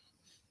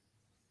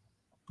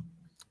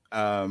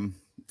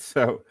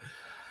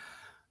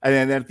 And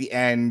then at the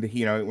end,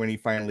 when he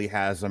finally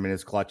has them in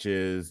his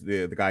clutches,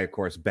 the guy, of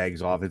course,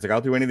 begs off. It's like,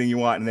 I'll do anything you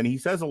want. And then he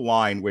says a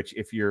line, which,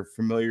 if you're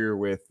familiar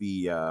with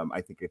the,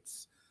 I think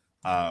it's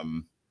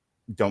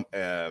don't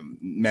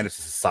menace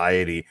to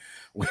society.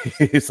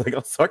 It's like,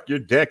 I'll suck your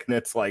dick, and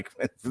it's like,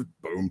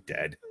 boom,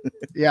 dead.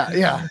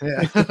 Yeah.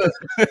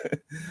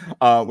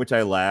 Which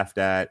I laughed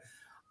at.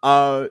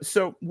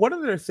 So what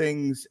other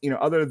things,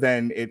 other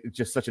than it's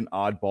just such an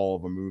oddball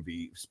of a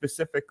movie,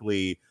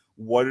 specifically,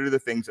 what are the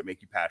things that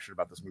make you passionate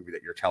about this movie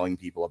that you're telling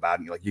people about,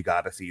 and you're like, you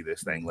got to see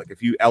this thing? Like,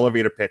 if you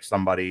elevator pitch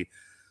somebody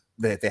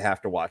that they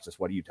have to watch this,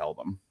 what do you tell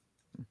them?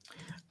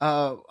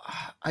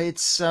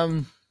 It's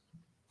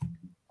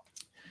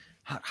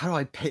how do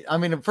I pitch? I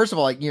mean, first of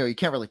all, like, you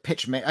can't really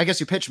pitch. I guess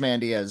you pitch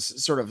Mandy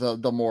as sort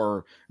of the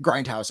more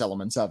grindhouse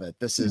elements of it.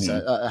 This is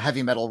a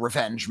heavy metal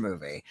revenge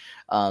movie,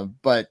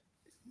 but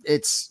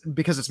it's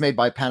because it's made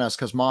by Panos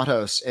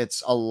Cosmatos.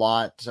 It's a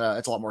lot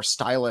more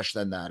stylish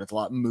than that. It's a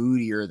lot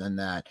moodier than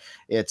that.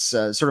 It's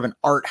sort of an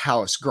art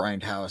house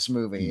grindhouse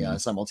movie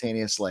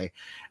simultaneously,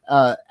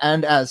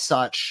 and as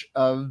such,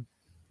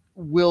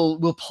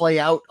 will play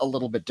out a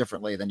little bit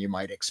differently than you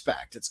might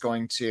expect. It's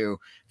going to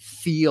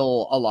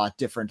feel a lot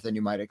different than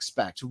you might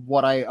expect.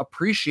 What I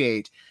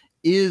appreciate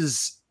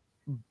is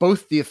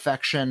both the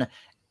affection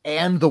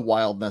and the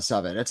wildness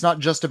of it. It's not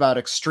just about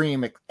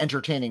extreme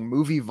entertaining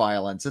movie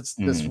violence. It's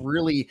this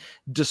really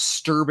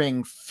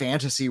disturbing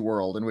fantasy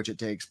world in which it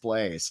takes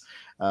place.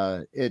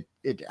 It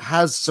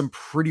has some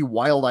pretty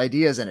wild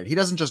ideas in it. He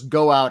doesn't just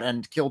go out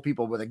and kill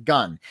people with a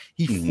gun.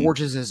 He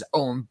forges his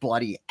own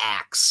bloody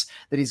axe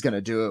that he's going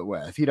to do it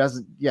with. He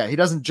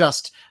doesn't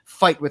just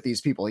fight with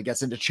these people. He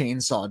gets into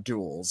chainsaw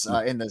duels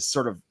in this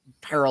sort of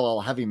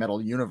parallel heavy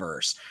metal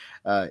universe.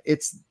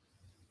 It's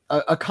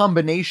a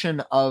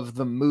combination of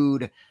the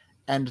mood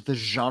and the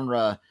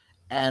genre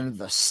and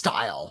the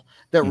style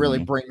that really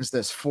brings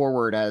this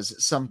forward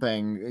as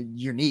something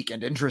unique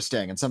and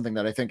interesting, and something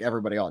that I think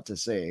everybody ought to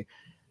see.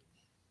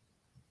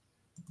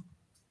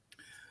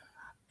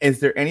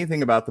 Is there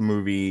anything about the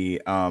movie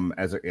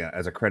as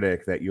a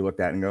critic that you looked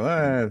at and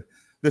go,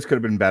 this could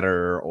have been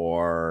better,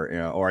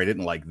 or I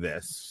didn't like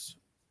this?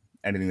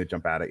 Anything that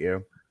jumped out at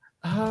you?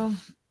 Let's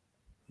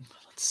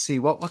see,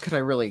 what could I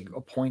really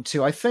point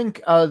to? I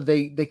think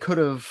they could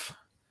have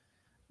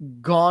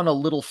gone a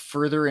little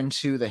further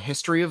into the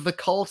history of the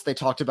cult. They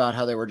talked about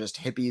how they were just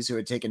hippies who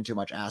had taken too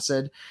much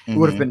acid. It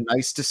would have been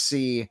nice to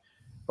see,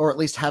 or at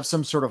least have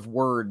some sort of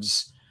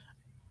words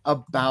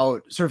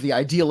about sort of the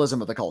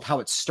idealism of the cult, how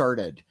it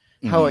started,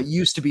 how it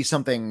used to be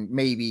something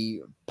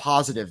maybe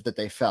positive that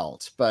they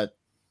felt. But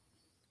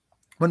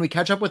when we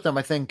catch up with them,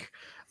 I think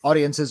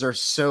audiences are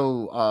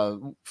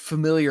so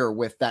familiar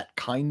with that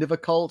kind of a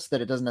cult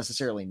that it doesn't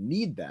necessarily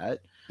need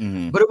that.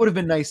 But it would have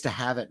been nice to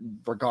have it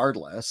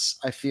regardless.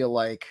 I feel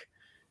like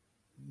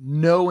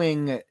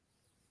knowing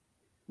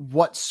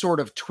what sort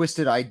of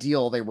twisted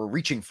ideal they were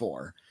reaching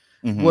for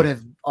would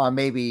have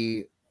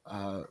maybe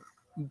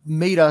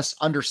made us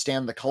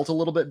understand the cult a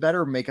little bit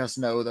better, make us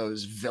know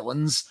those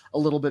villains a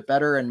little bit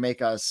better, and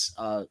make us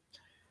not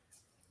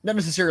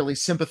necessarily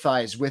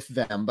sympathize with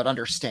them, but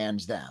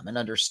understand them and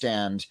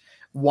understand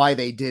why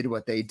they did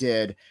what they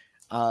did.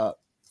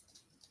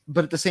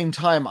 But at the same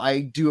time,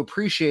 I do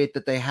appreciate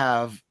that they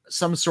have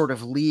some sort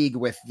of league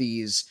with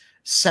these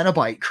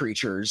Cenobite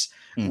creatures,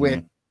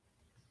 which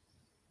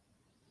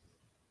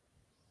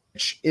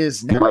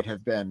might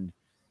have been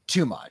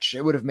too much.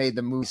 It would have made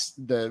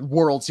the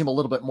world seem a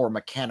little bit more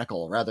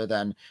mechanical rather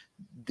than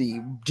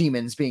the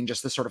demons being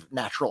just this sort of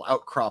natural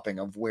outcropping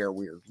of where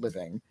we're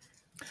living.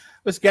 I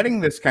was getting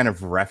this kind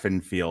of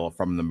Refn feel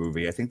from the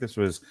movie. I think this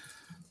was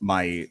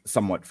my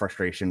somewhat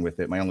frustration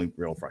with it. My only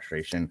real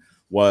frustration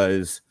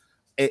was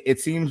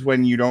it seems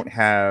when you don't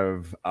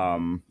have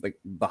like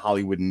the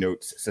Hollywood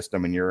notes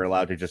system and you're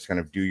allowed to just kind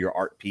of do your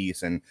art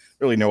piece and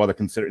really no other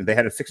they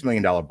had a $6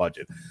 million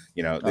budget,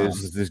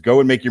 this go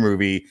and make your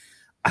movie.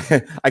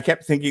 I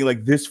kept thinking,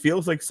 like, this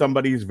feels like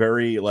somebody's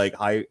very like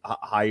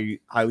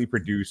highly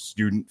produced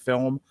student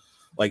film.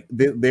 Like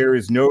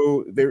there's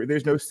no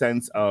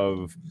sense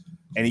of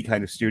any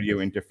kind of studio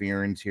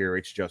interference here.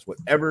 It's just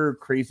whatever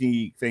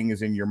crazy thing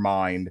is in your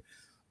mind,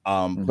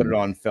 put it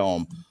on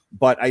film.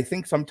 But I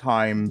think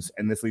sometimes,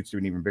 and this leads to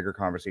an even bigger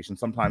conversation,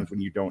 sometimes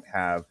when you don't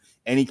have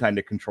any kind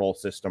of control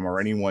system or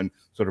anyone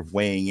sort of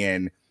weighing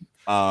in,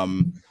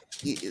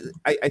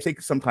 I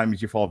think sometimes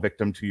you fall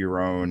victim to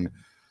your own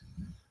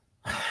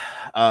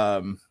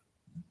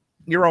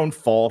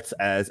faults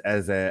as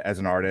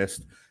an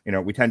artist.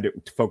 We tend to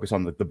focus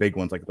on the big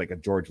ones, like a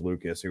George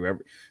Lucas,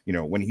 whoever,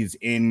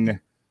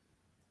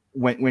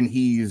 when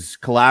he's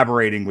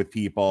collaborating with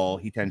people,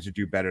 he tends to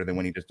do better than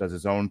when he just does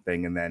his own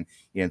thing, and then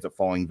he ends up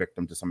falling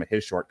victim to some of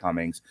his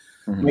shortcomings.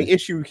 My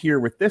issue here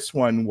with this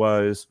one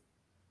was,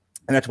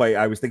 and that's why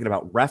I was thinking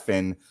about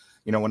Refn.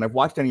 When I've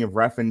watched any of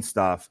Refn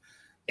stuff,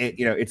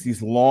 it's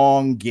these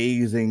long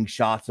gazing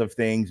shots of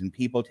things and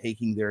people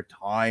taking their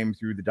time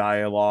through the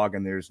dialogue,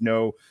 and there's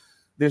no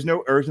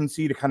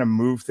urgency to kind of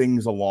move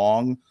things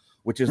along,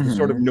 which is the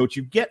sort of note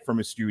you get from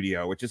a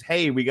studio, which is,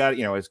 hey, we got,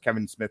 as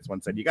Kevin Smith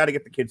once said, you got to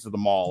get the kids to the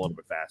mall a little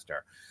bit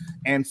faster.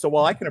 And so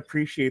while I can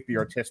appreciate the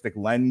artistic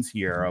lens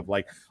here of,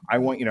 like, I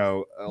want,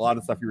 a lot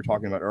of stuff you were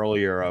talking about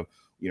earlier of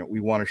we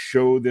want to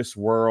show this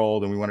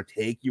world and we want to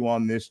take you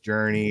on this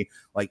journey.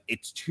 Like,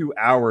 it's 2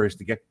 hours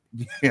to get,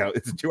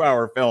 it's a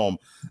 2-hour film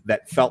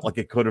that felt like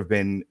it could have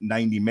been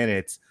 90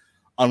 minutes,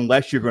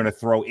 unless you're going to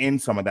throw in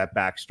some of that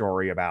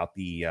backstory about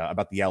the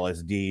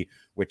LSD,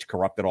 which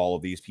corrupted all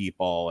of these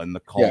people, and the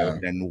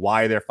cult, and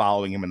why they're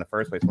following him in the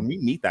first place. When we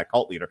meet that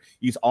cult leader,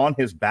 he's on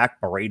his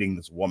back berating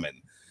this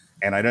woman.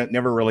 And I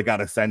never really got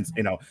a sense,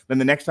 then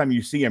the next time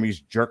you see him,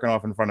 he's jerking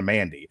off in front of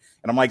Mandy.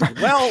 And I'm like,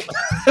 well,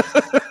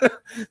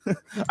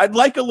 I'd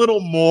like a little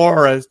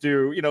more as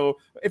to,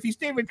 if he's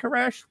David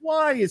Koresh,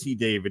 why is he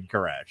David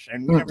Koresh?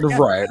 And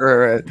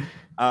right.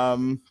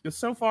 Because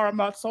so far I'm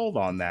not sold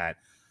on that.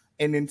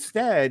 And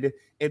instead,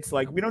 it's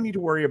like, we don't need to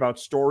worry about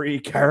story,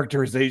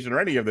 characterization, or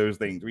any of those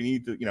things. We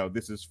need to,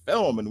 this is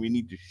film and we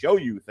need to show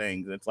you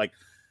things. And it's like,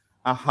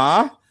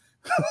 a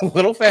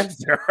little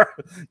faster.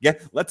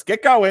 Let's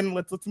get going.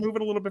 Let's move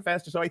it a little bit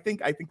faster. So I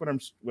think what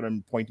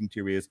I'm pointing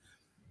to is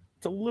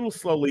it's a little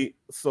slowly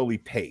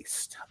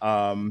paced.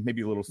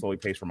 Maybe a little slowly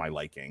paced for my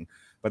liking.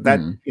 But that,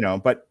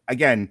 but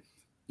again,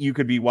 you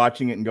could be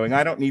watching it and going,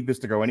 I don't need this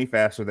to go any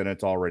faster than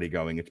it's already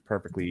going. It's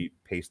perfectly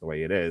paced the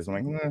way it is.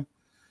 I'm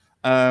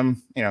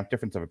like,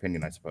 difference of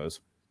opinion, I suppose.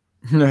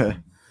 All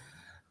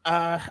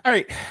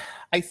right.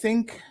 I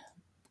think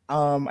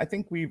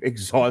we've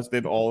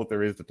exhausted all that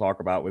there is to talk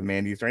about with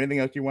Mandy. Is there anything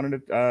else you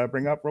wanted to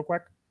bring up real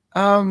quick?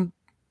 No,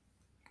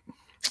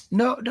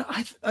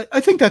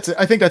 I think that's it.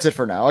 I think that's it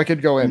for now. I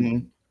could go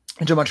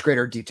into much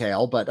greater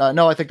detail, but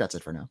no, I think that's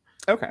it for now.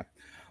 Okay.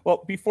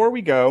 Well, before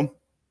we go,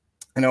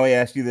 I know I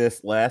asked you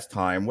this last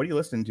time. What are you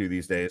listening to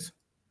these days?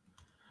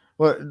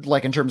 Well,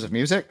 like in terms of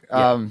music?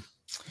 Yeah.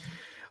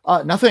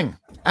 Nothing.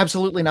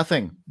 Absolutely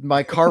nothing.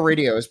 My car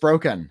radio is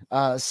broken.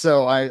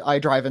 So I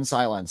drive in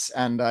silence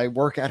and I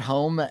work at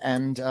home.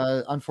 And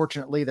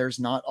unfortunately, there's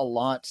not a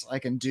lot I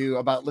can do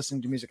about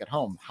listening to music at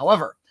home.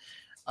 However,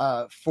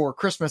 for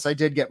Christmas, I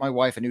did get my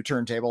wife a new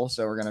turntable.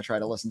 So we're going to try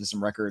to listen to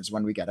some records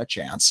when we get a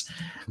chance.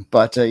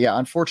 But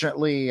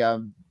unfortunately,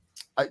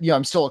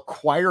 I'm still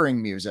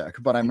acquiring music,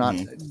 but I'm not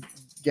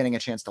getting a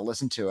chance to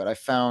listen to it. I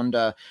found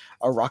a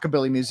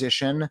rockabilly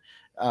musician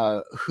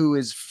who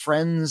is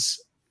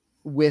friends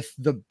with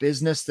the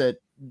business that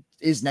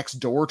is next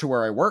door to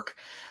where I work.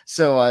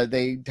 So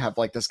they have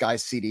like this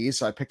guy's CDs.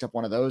 So I picked up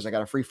one of those. I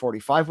got a free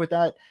 45 with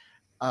that.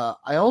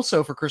 I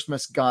also for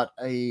Christmas got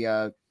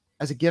as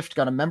a gift,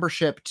 got a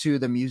membership to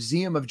the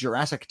Museum of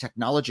Jurassic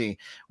Technology,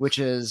 which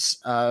is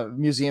a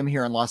museum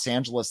here in Los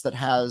Angeles that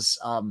has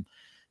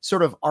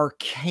sort of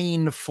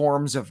arcane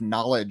forms of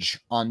knowledge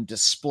on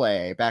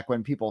display back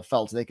when people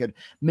felt they could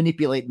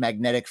manipulate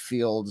magnetic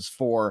fields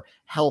for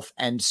health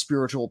and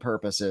spiritual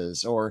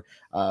purposes, or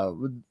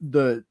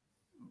the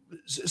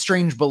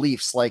strange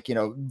beliefs like,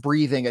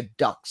 breathing a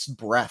duck's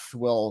breath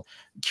will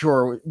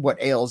cure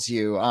what ails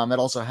you. It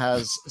also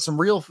has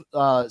some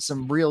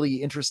really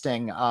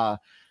interesting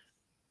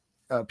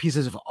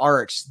pieces of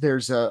art.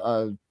 There's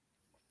a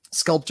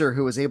sculptor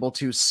who was able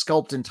to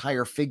sculpt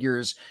entire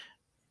figures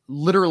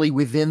literally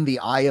within the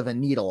eye of a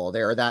needle.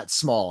 They're that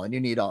small, and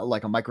you need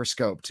a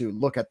microscope to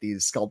look at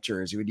these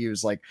sculptures. You would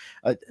use like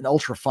an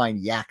ultra fine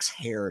yak's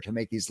hair to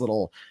make these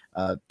little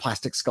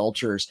plastic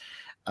sculptures.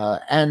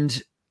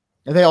 And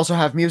they also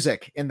have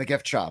music in the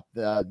gift shop,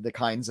 the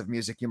kinds of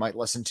music you might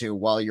listen to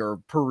while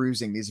you're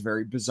perusing these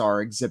very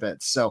bizarre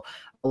exhibits. So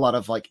a lot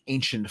of like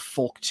ancient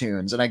folk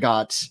tunes, and I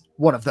got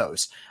one of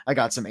those. I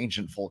got some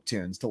ancient folk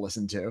tunes to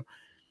listen to.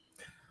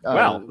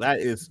 Well,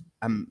 that's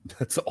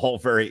all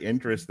very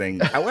interesting.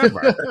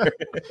 However,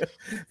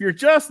 if you're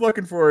just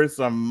looking for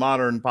some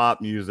modern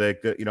pop music,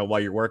 while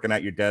you're working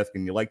at your desk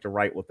and you like to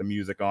write with the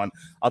music on,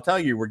 I'll tell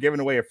you, we're giving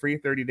away a free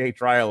 30-day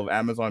trial of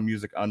Amazon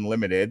Music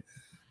Unlimited.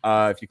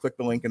 If you click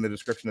the link in the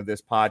description of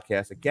this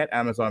podcast at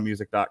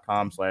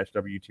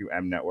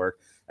getamazonmusic.com/W2M network.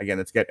 Again,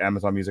 it's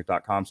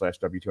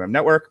getamazonmusic.com/W2M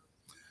network.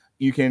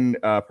 You can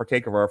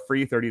partake of our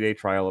free 30-day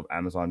trial of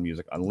Amazon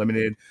Music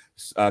Unlimited.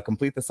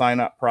 Complete the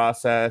sign-up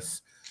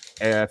process.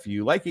 If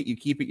you like it, you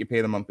keep it. You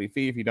pay the monthly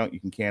fee. If you don't, you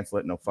can cancel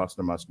it. No fuss,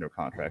 no muss, no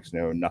contracts,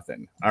 no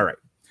nothing. All right.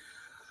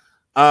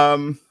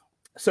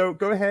 So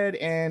go ahead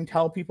and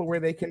tell people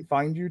where they can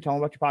find you. Tell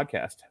them about your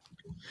podcast.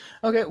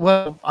 Okay,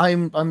 well,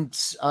 I'm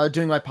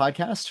doing my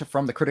podcast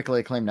from the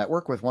critically acclaimed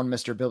network with one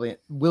Mr.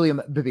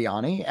 William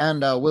Bibbiani, and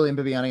William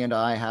Bibbiani and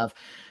I have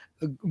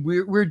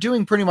we're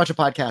doing pretty much a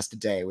podcast a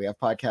day. We have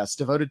podcasts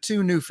devoted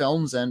to new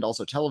films and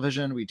also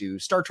television. We do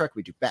Star Trek,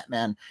 we do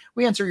Batman.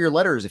 We answer your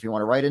letters if you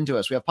want to write into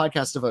us. We have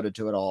podcasts devoted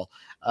to it all,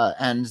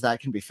 and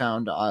that can be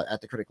found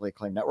at the critically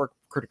acclaimed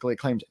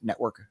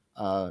network.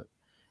 You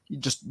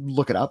just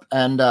look it up,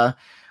 and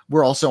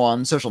we're also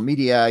on social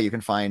media. You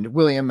can find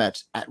William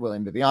at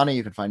William Bibbiani.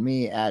 You can find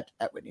me at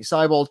Whitney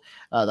Seibold.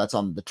 That's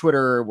on the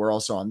Twitter. We're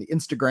also on the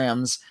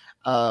Instagrams.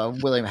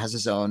 William has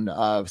his own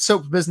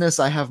soap business.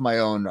 I have my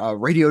own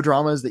radio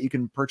dramas that you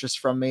can purchase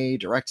from me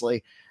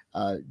directly.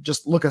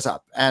 Just look us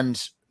up.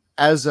 And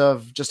as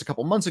of just a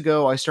couple months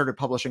ago, I started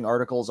publishing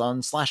articles on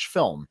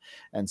 /film.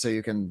 And so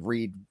you can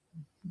read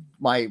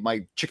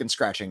my chicken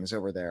scratchings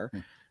over there.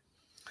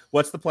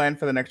 What's the plan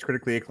for the next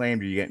critically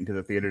acclaimed? Do you get into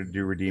the theater to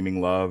do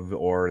Redeeming Love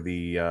or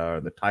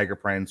the Tiger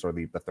Prince or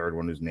the third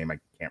one whose name I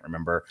can't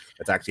remember?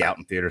 That's actually out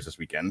in theaters this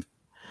weekend.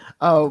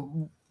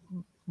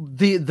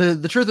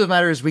 The truth of the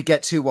matter is we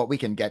get to what we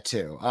can get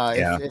to.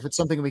 Yeah. If it's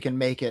something we can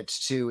make it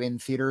to in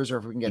theaters, or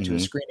if we can get to a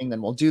Mhm. screening,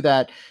 then we'll do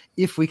that.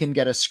 If we can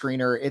get a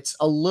screener, it's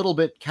a little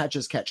bit catch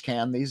as catch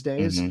can these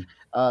days.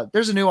 Mhm.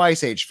 There's a new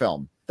Ice Age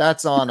film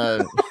that's on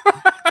a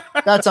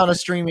that's on a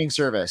streaming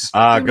service.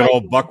 Good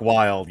old Buck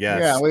Wild,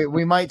 yes. Yeah,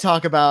 we might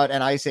talk about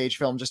an Ice Age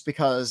film just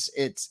because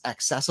it's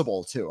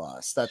accessible to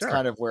us. That's Sure.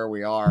 kind of where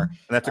we are. And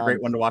that's a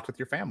great one to watch with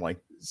your family.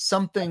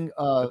 Something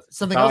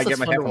something How else I get that's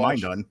my fun half to of mine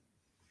watch. done.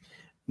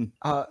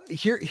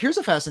 Here's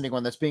a fascinating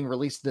one that's being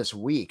released this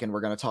week, and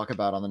we're going to talk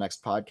about on the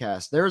next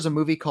podcast. There's a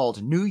movie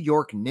called New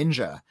York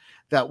Ninja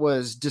that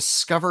was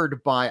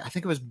discovered by, I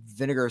think it was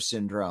Vinegar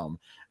Syndrome,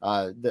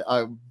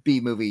 the B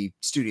movie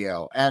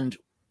studio. And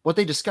what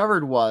they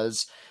discovered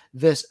was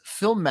this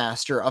film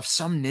master of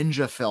some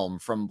ninja film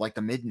from like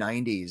the mid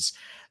 90s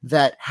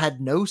that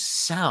had no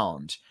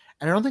sound.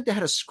 And I don't think they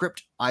had a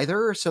script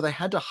either. So they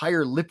had to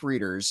hire lip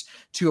readers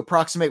to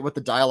approximate what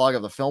the dialogue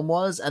of the film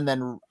was, and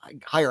then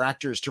hire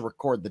actors to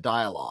record the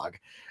dialogue.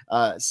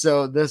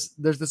 So there's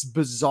this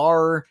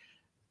bizarre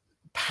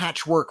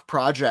patchwork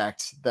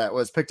project that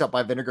was picked up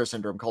by Vinegar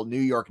Syndrome called New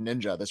York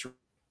Ninja. This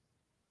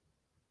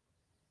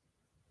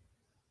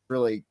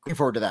really looking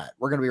forward to that.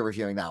 We're going to be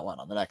reviewing that one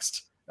on the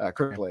next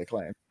critically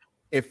acclaimed.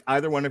 If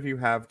either one of you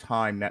have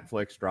time,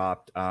 Netflix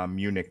dropped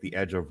Munich, The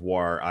Edge of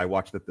War. I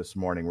watched it this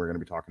morning. We're going to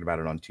be talking about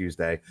it on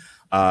Tuesday.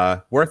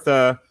 Worth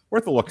a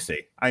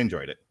look-see. I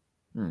enjoyed it.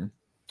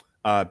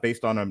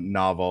 Based on a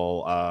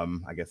novel,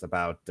 I guess,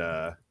 about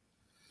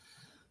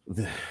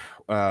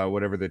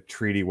whatever the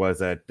treaty was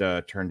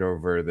that turned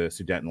over the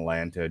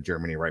Sudetenland to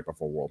Germany right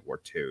before World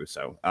War II.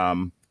 So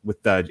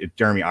with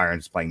Jeremy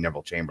Irons playing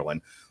Neville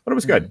Chamberlain, but it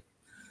was good.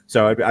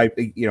 So I,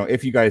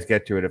 if you guys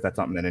get to it, if that's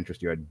something that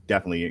interests you, I'm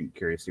definitely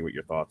curious to see what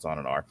your thoughts on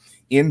it are.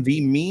 In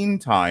the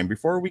meantime,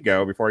 before I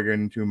get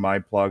into my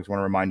plugs, I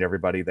want to remind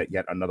everybody that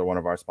yet another one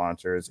of our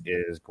sponsors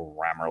is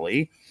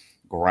Grammarly.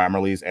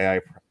 Grammarly's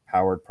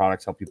AI-powered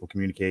products help people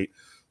communicate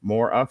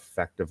more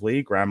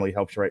effectively. Grammarly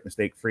helps you write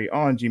mistake-free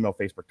on Gmail,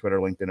 Facebook, Twitter,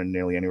 LinkedIn, and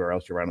nearly anywhere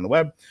else you write on the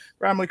web.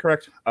 Grammarly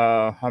correct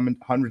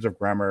hundreds of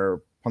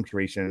grammar,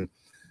 punctuation,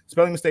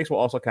 spelling mistakes, while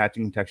also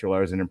catching textual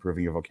errors and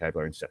improving your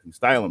vocabulary and setting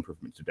style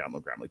improvements. To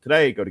download Grammarly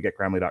today, go to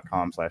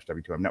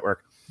getgrammarly.com/W2M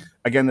Network.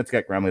 Again, that's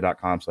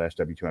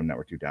getgrammarly.com/W2M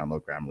Network to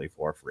download Grammarly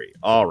for free.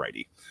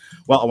 Alrighty.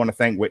 Well, I want to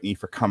thank Whitney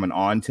for coming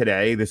on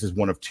today. This is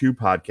one of two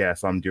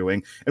podcasts I'm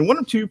doing, and one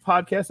of two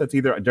podcasts that's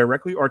either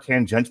directly or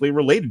tangentially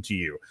related to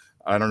you.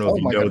 I don't know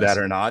if you know that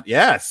or not.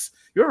 Yes.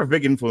 You have a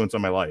big influence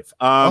on my life.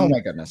 Oh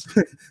my goodness.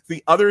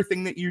 The other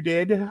thing that you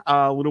did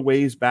a little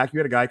ways back, you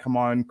had a guy come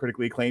on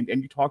critically acclaimed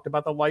and you talked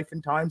about the life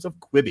and times of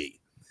Quibi.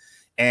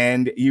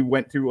 And you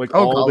went through you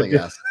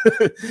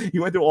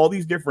went through all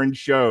these different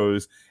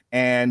shows.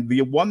 And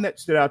the one that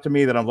stood out to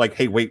me that I'm like,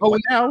 hey, wait, what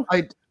now?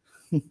 I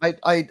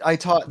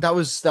taught that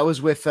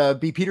was with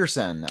B.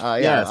 Peterson. B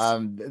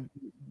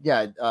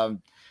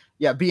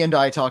and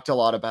I talked a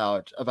lot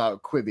about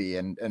Quibi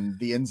and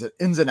the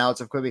ins and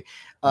outs of Quibi.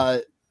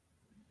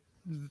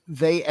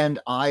 They and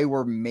I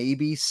were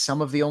maybe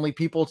some of the only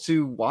people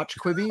to watch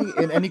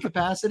Quibi in any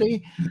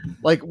capacity,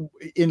 like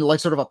in like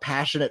sort of a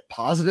passionate,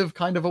 positive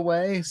kind of a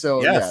way.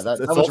 So yes, that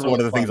was also really one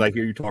of the things I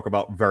hear you talk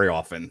about very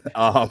often.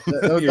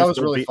 That was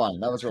really fun.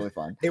 That was really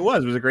fun. It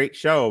was a great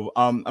show.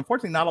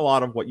 Unfortunately, not a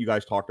lot of what you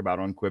guys talked about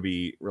on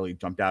Quibi really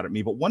jumped out at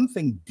me, but one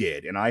thing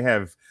did, and I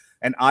have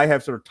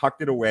sort of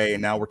tucked it away,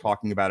 and now we're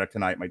talking about it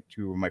tonight.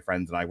 Two of my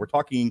friends and I, we're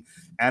talking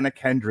Anna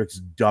Kendrick's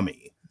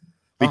Dummy.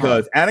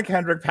 Because Anna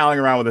Kendrick palling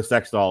around with a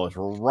sex doll is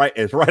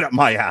right up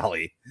my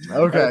alley.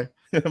 Okay.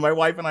 My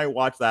wife and I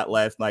watched that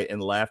last night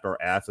and laughed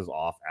our asses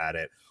off at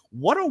it.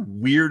 What a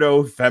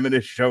weirdo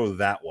feminist show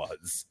that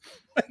was.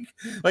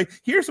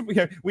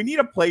 We need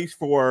a place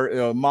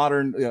for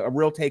modern, a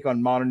real take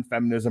on modern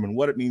feminism and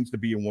what it means to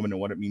be a woman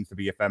and what it means to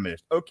be a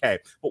feminist. Okay,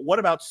 but what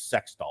about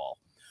sex doll?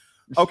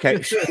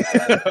 Okay.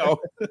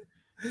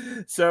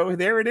 So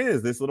there it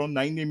is, this little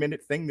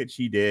 90-minute thing that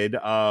she did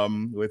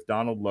with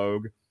Donald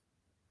Logue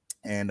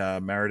and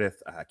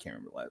Meredith, I can't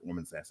remember that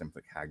woman's last name,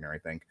 like Hagner, I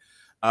think.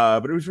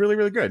 But it was really,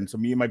 really good. And so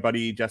me and my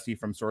buddy Jesse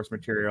from Source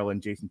Material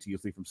and Jason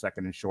Teasley from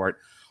Second and Short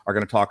are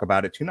going to talk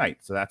about it tonight.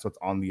 So that's what's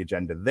on the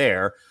agenda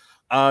there.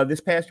 This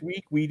past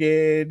week we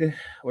did,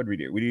 what did we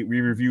do?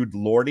 We reviewed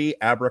Lordy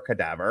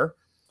Abracadaver,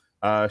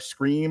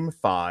 Scream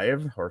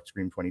 5 or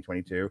Scream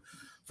 2022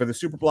 for the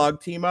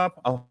Superblog team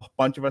up. A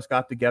bunch of us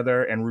got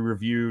together and we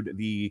reviewed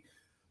the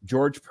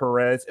George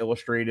Perez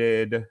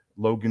illustrated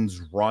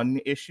Logan's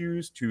Run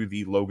issues to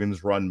the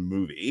Logan's Run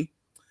movie.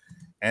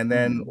 And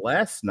then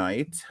last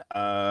night,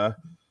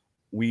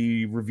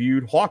 we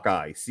reviewed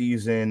Hawkeye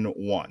season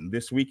 1.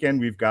 This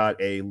weekend, we've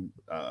got an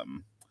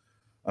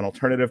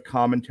alternative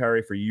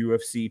commentary for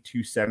UFC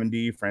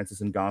 270,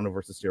 Francis Ngannou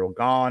versus Cyril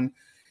Gane.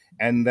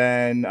 And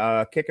then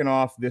kicking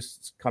off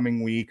this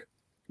coming week,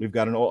 we've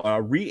got a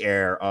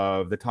re-air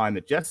of the time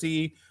that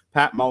Jesse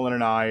Pat Mullen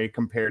and I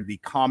compared the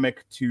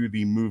comic to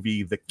the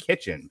movie The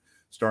Kitchen,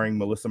 starring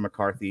Melissa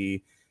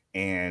McCarthy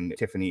and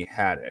Tiffany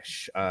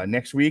Haddish.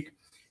 Next week,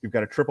 we've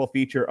got a triple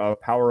feature of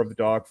Power of the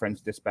Dog,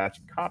 Friends Dispatch,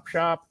 and Cop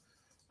Shop,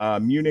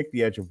 Munich,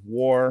 The Edge of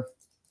War.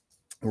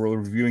 We're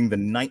reviewing the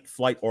Night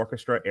Flight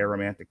Orchestra, Air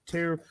Romantic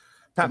 2.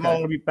 Pat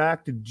Mullen will be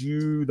back to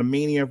do the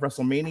Mania of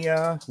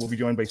WrestleMania. We'll be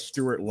joined by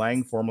Stuart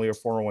Lang, formerly of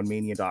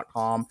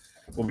 401mania.com.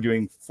 We'll be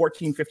doing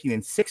 14, 15,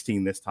 and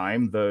 16 this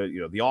time,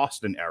 the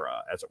Austin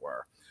era, as it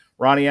were.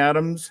 Ronnie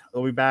Adams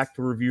will be back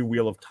to review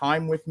Wheel of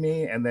Time with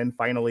me. And then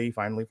finally,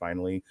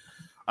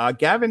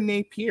 Gavin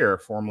Napier,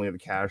 formerly of the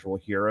Casual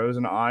Heroes,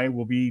 and I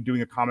will be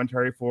doing a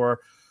commentary for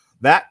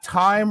that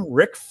time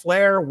Ric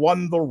Flair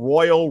won the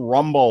Royal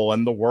Rumble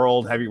and the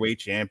World Heavyweight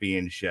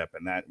Championship.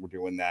 And that we're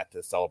doing that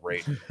to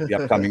celebrate the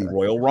upcoming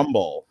Royal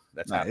Rumble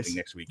that's happening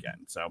next weekend.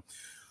 So,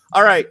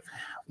 all right.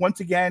 Once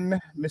again,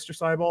 Mr.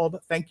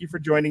 Seibold, thank you for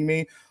joining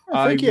me.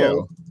 Thank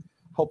you.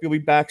 Hope you'll be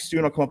back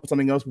soon. I'll come up with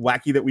something else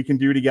wacky that we can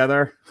do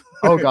together.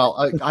 Oh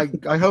God,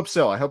 I hope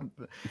so.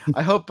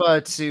 I hope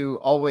to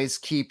always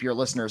keep your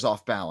listeners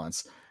off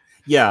balance.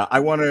 Yeah, I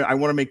want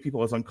to make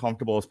people as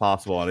uncomfortable as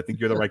possible, and I think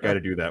you're the right guy to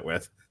do that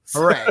with.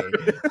 Hooray!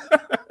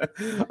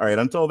 All right,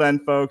 until then,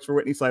 folks, for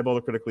Whitney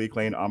Seibold, critically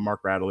acclaimed, I'm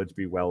Mark Radulich.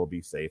 Be well,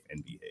 be safe,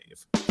 and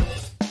behave.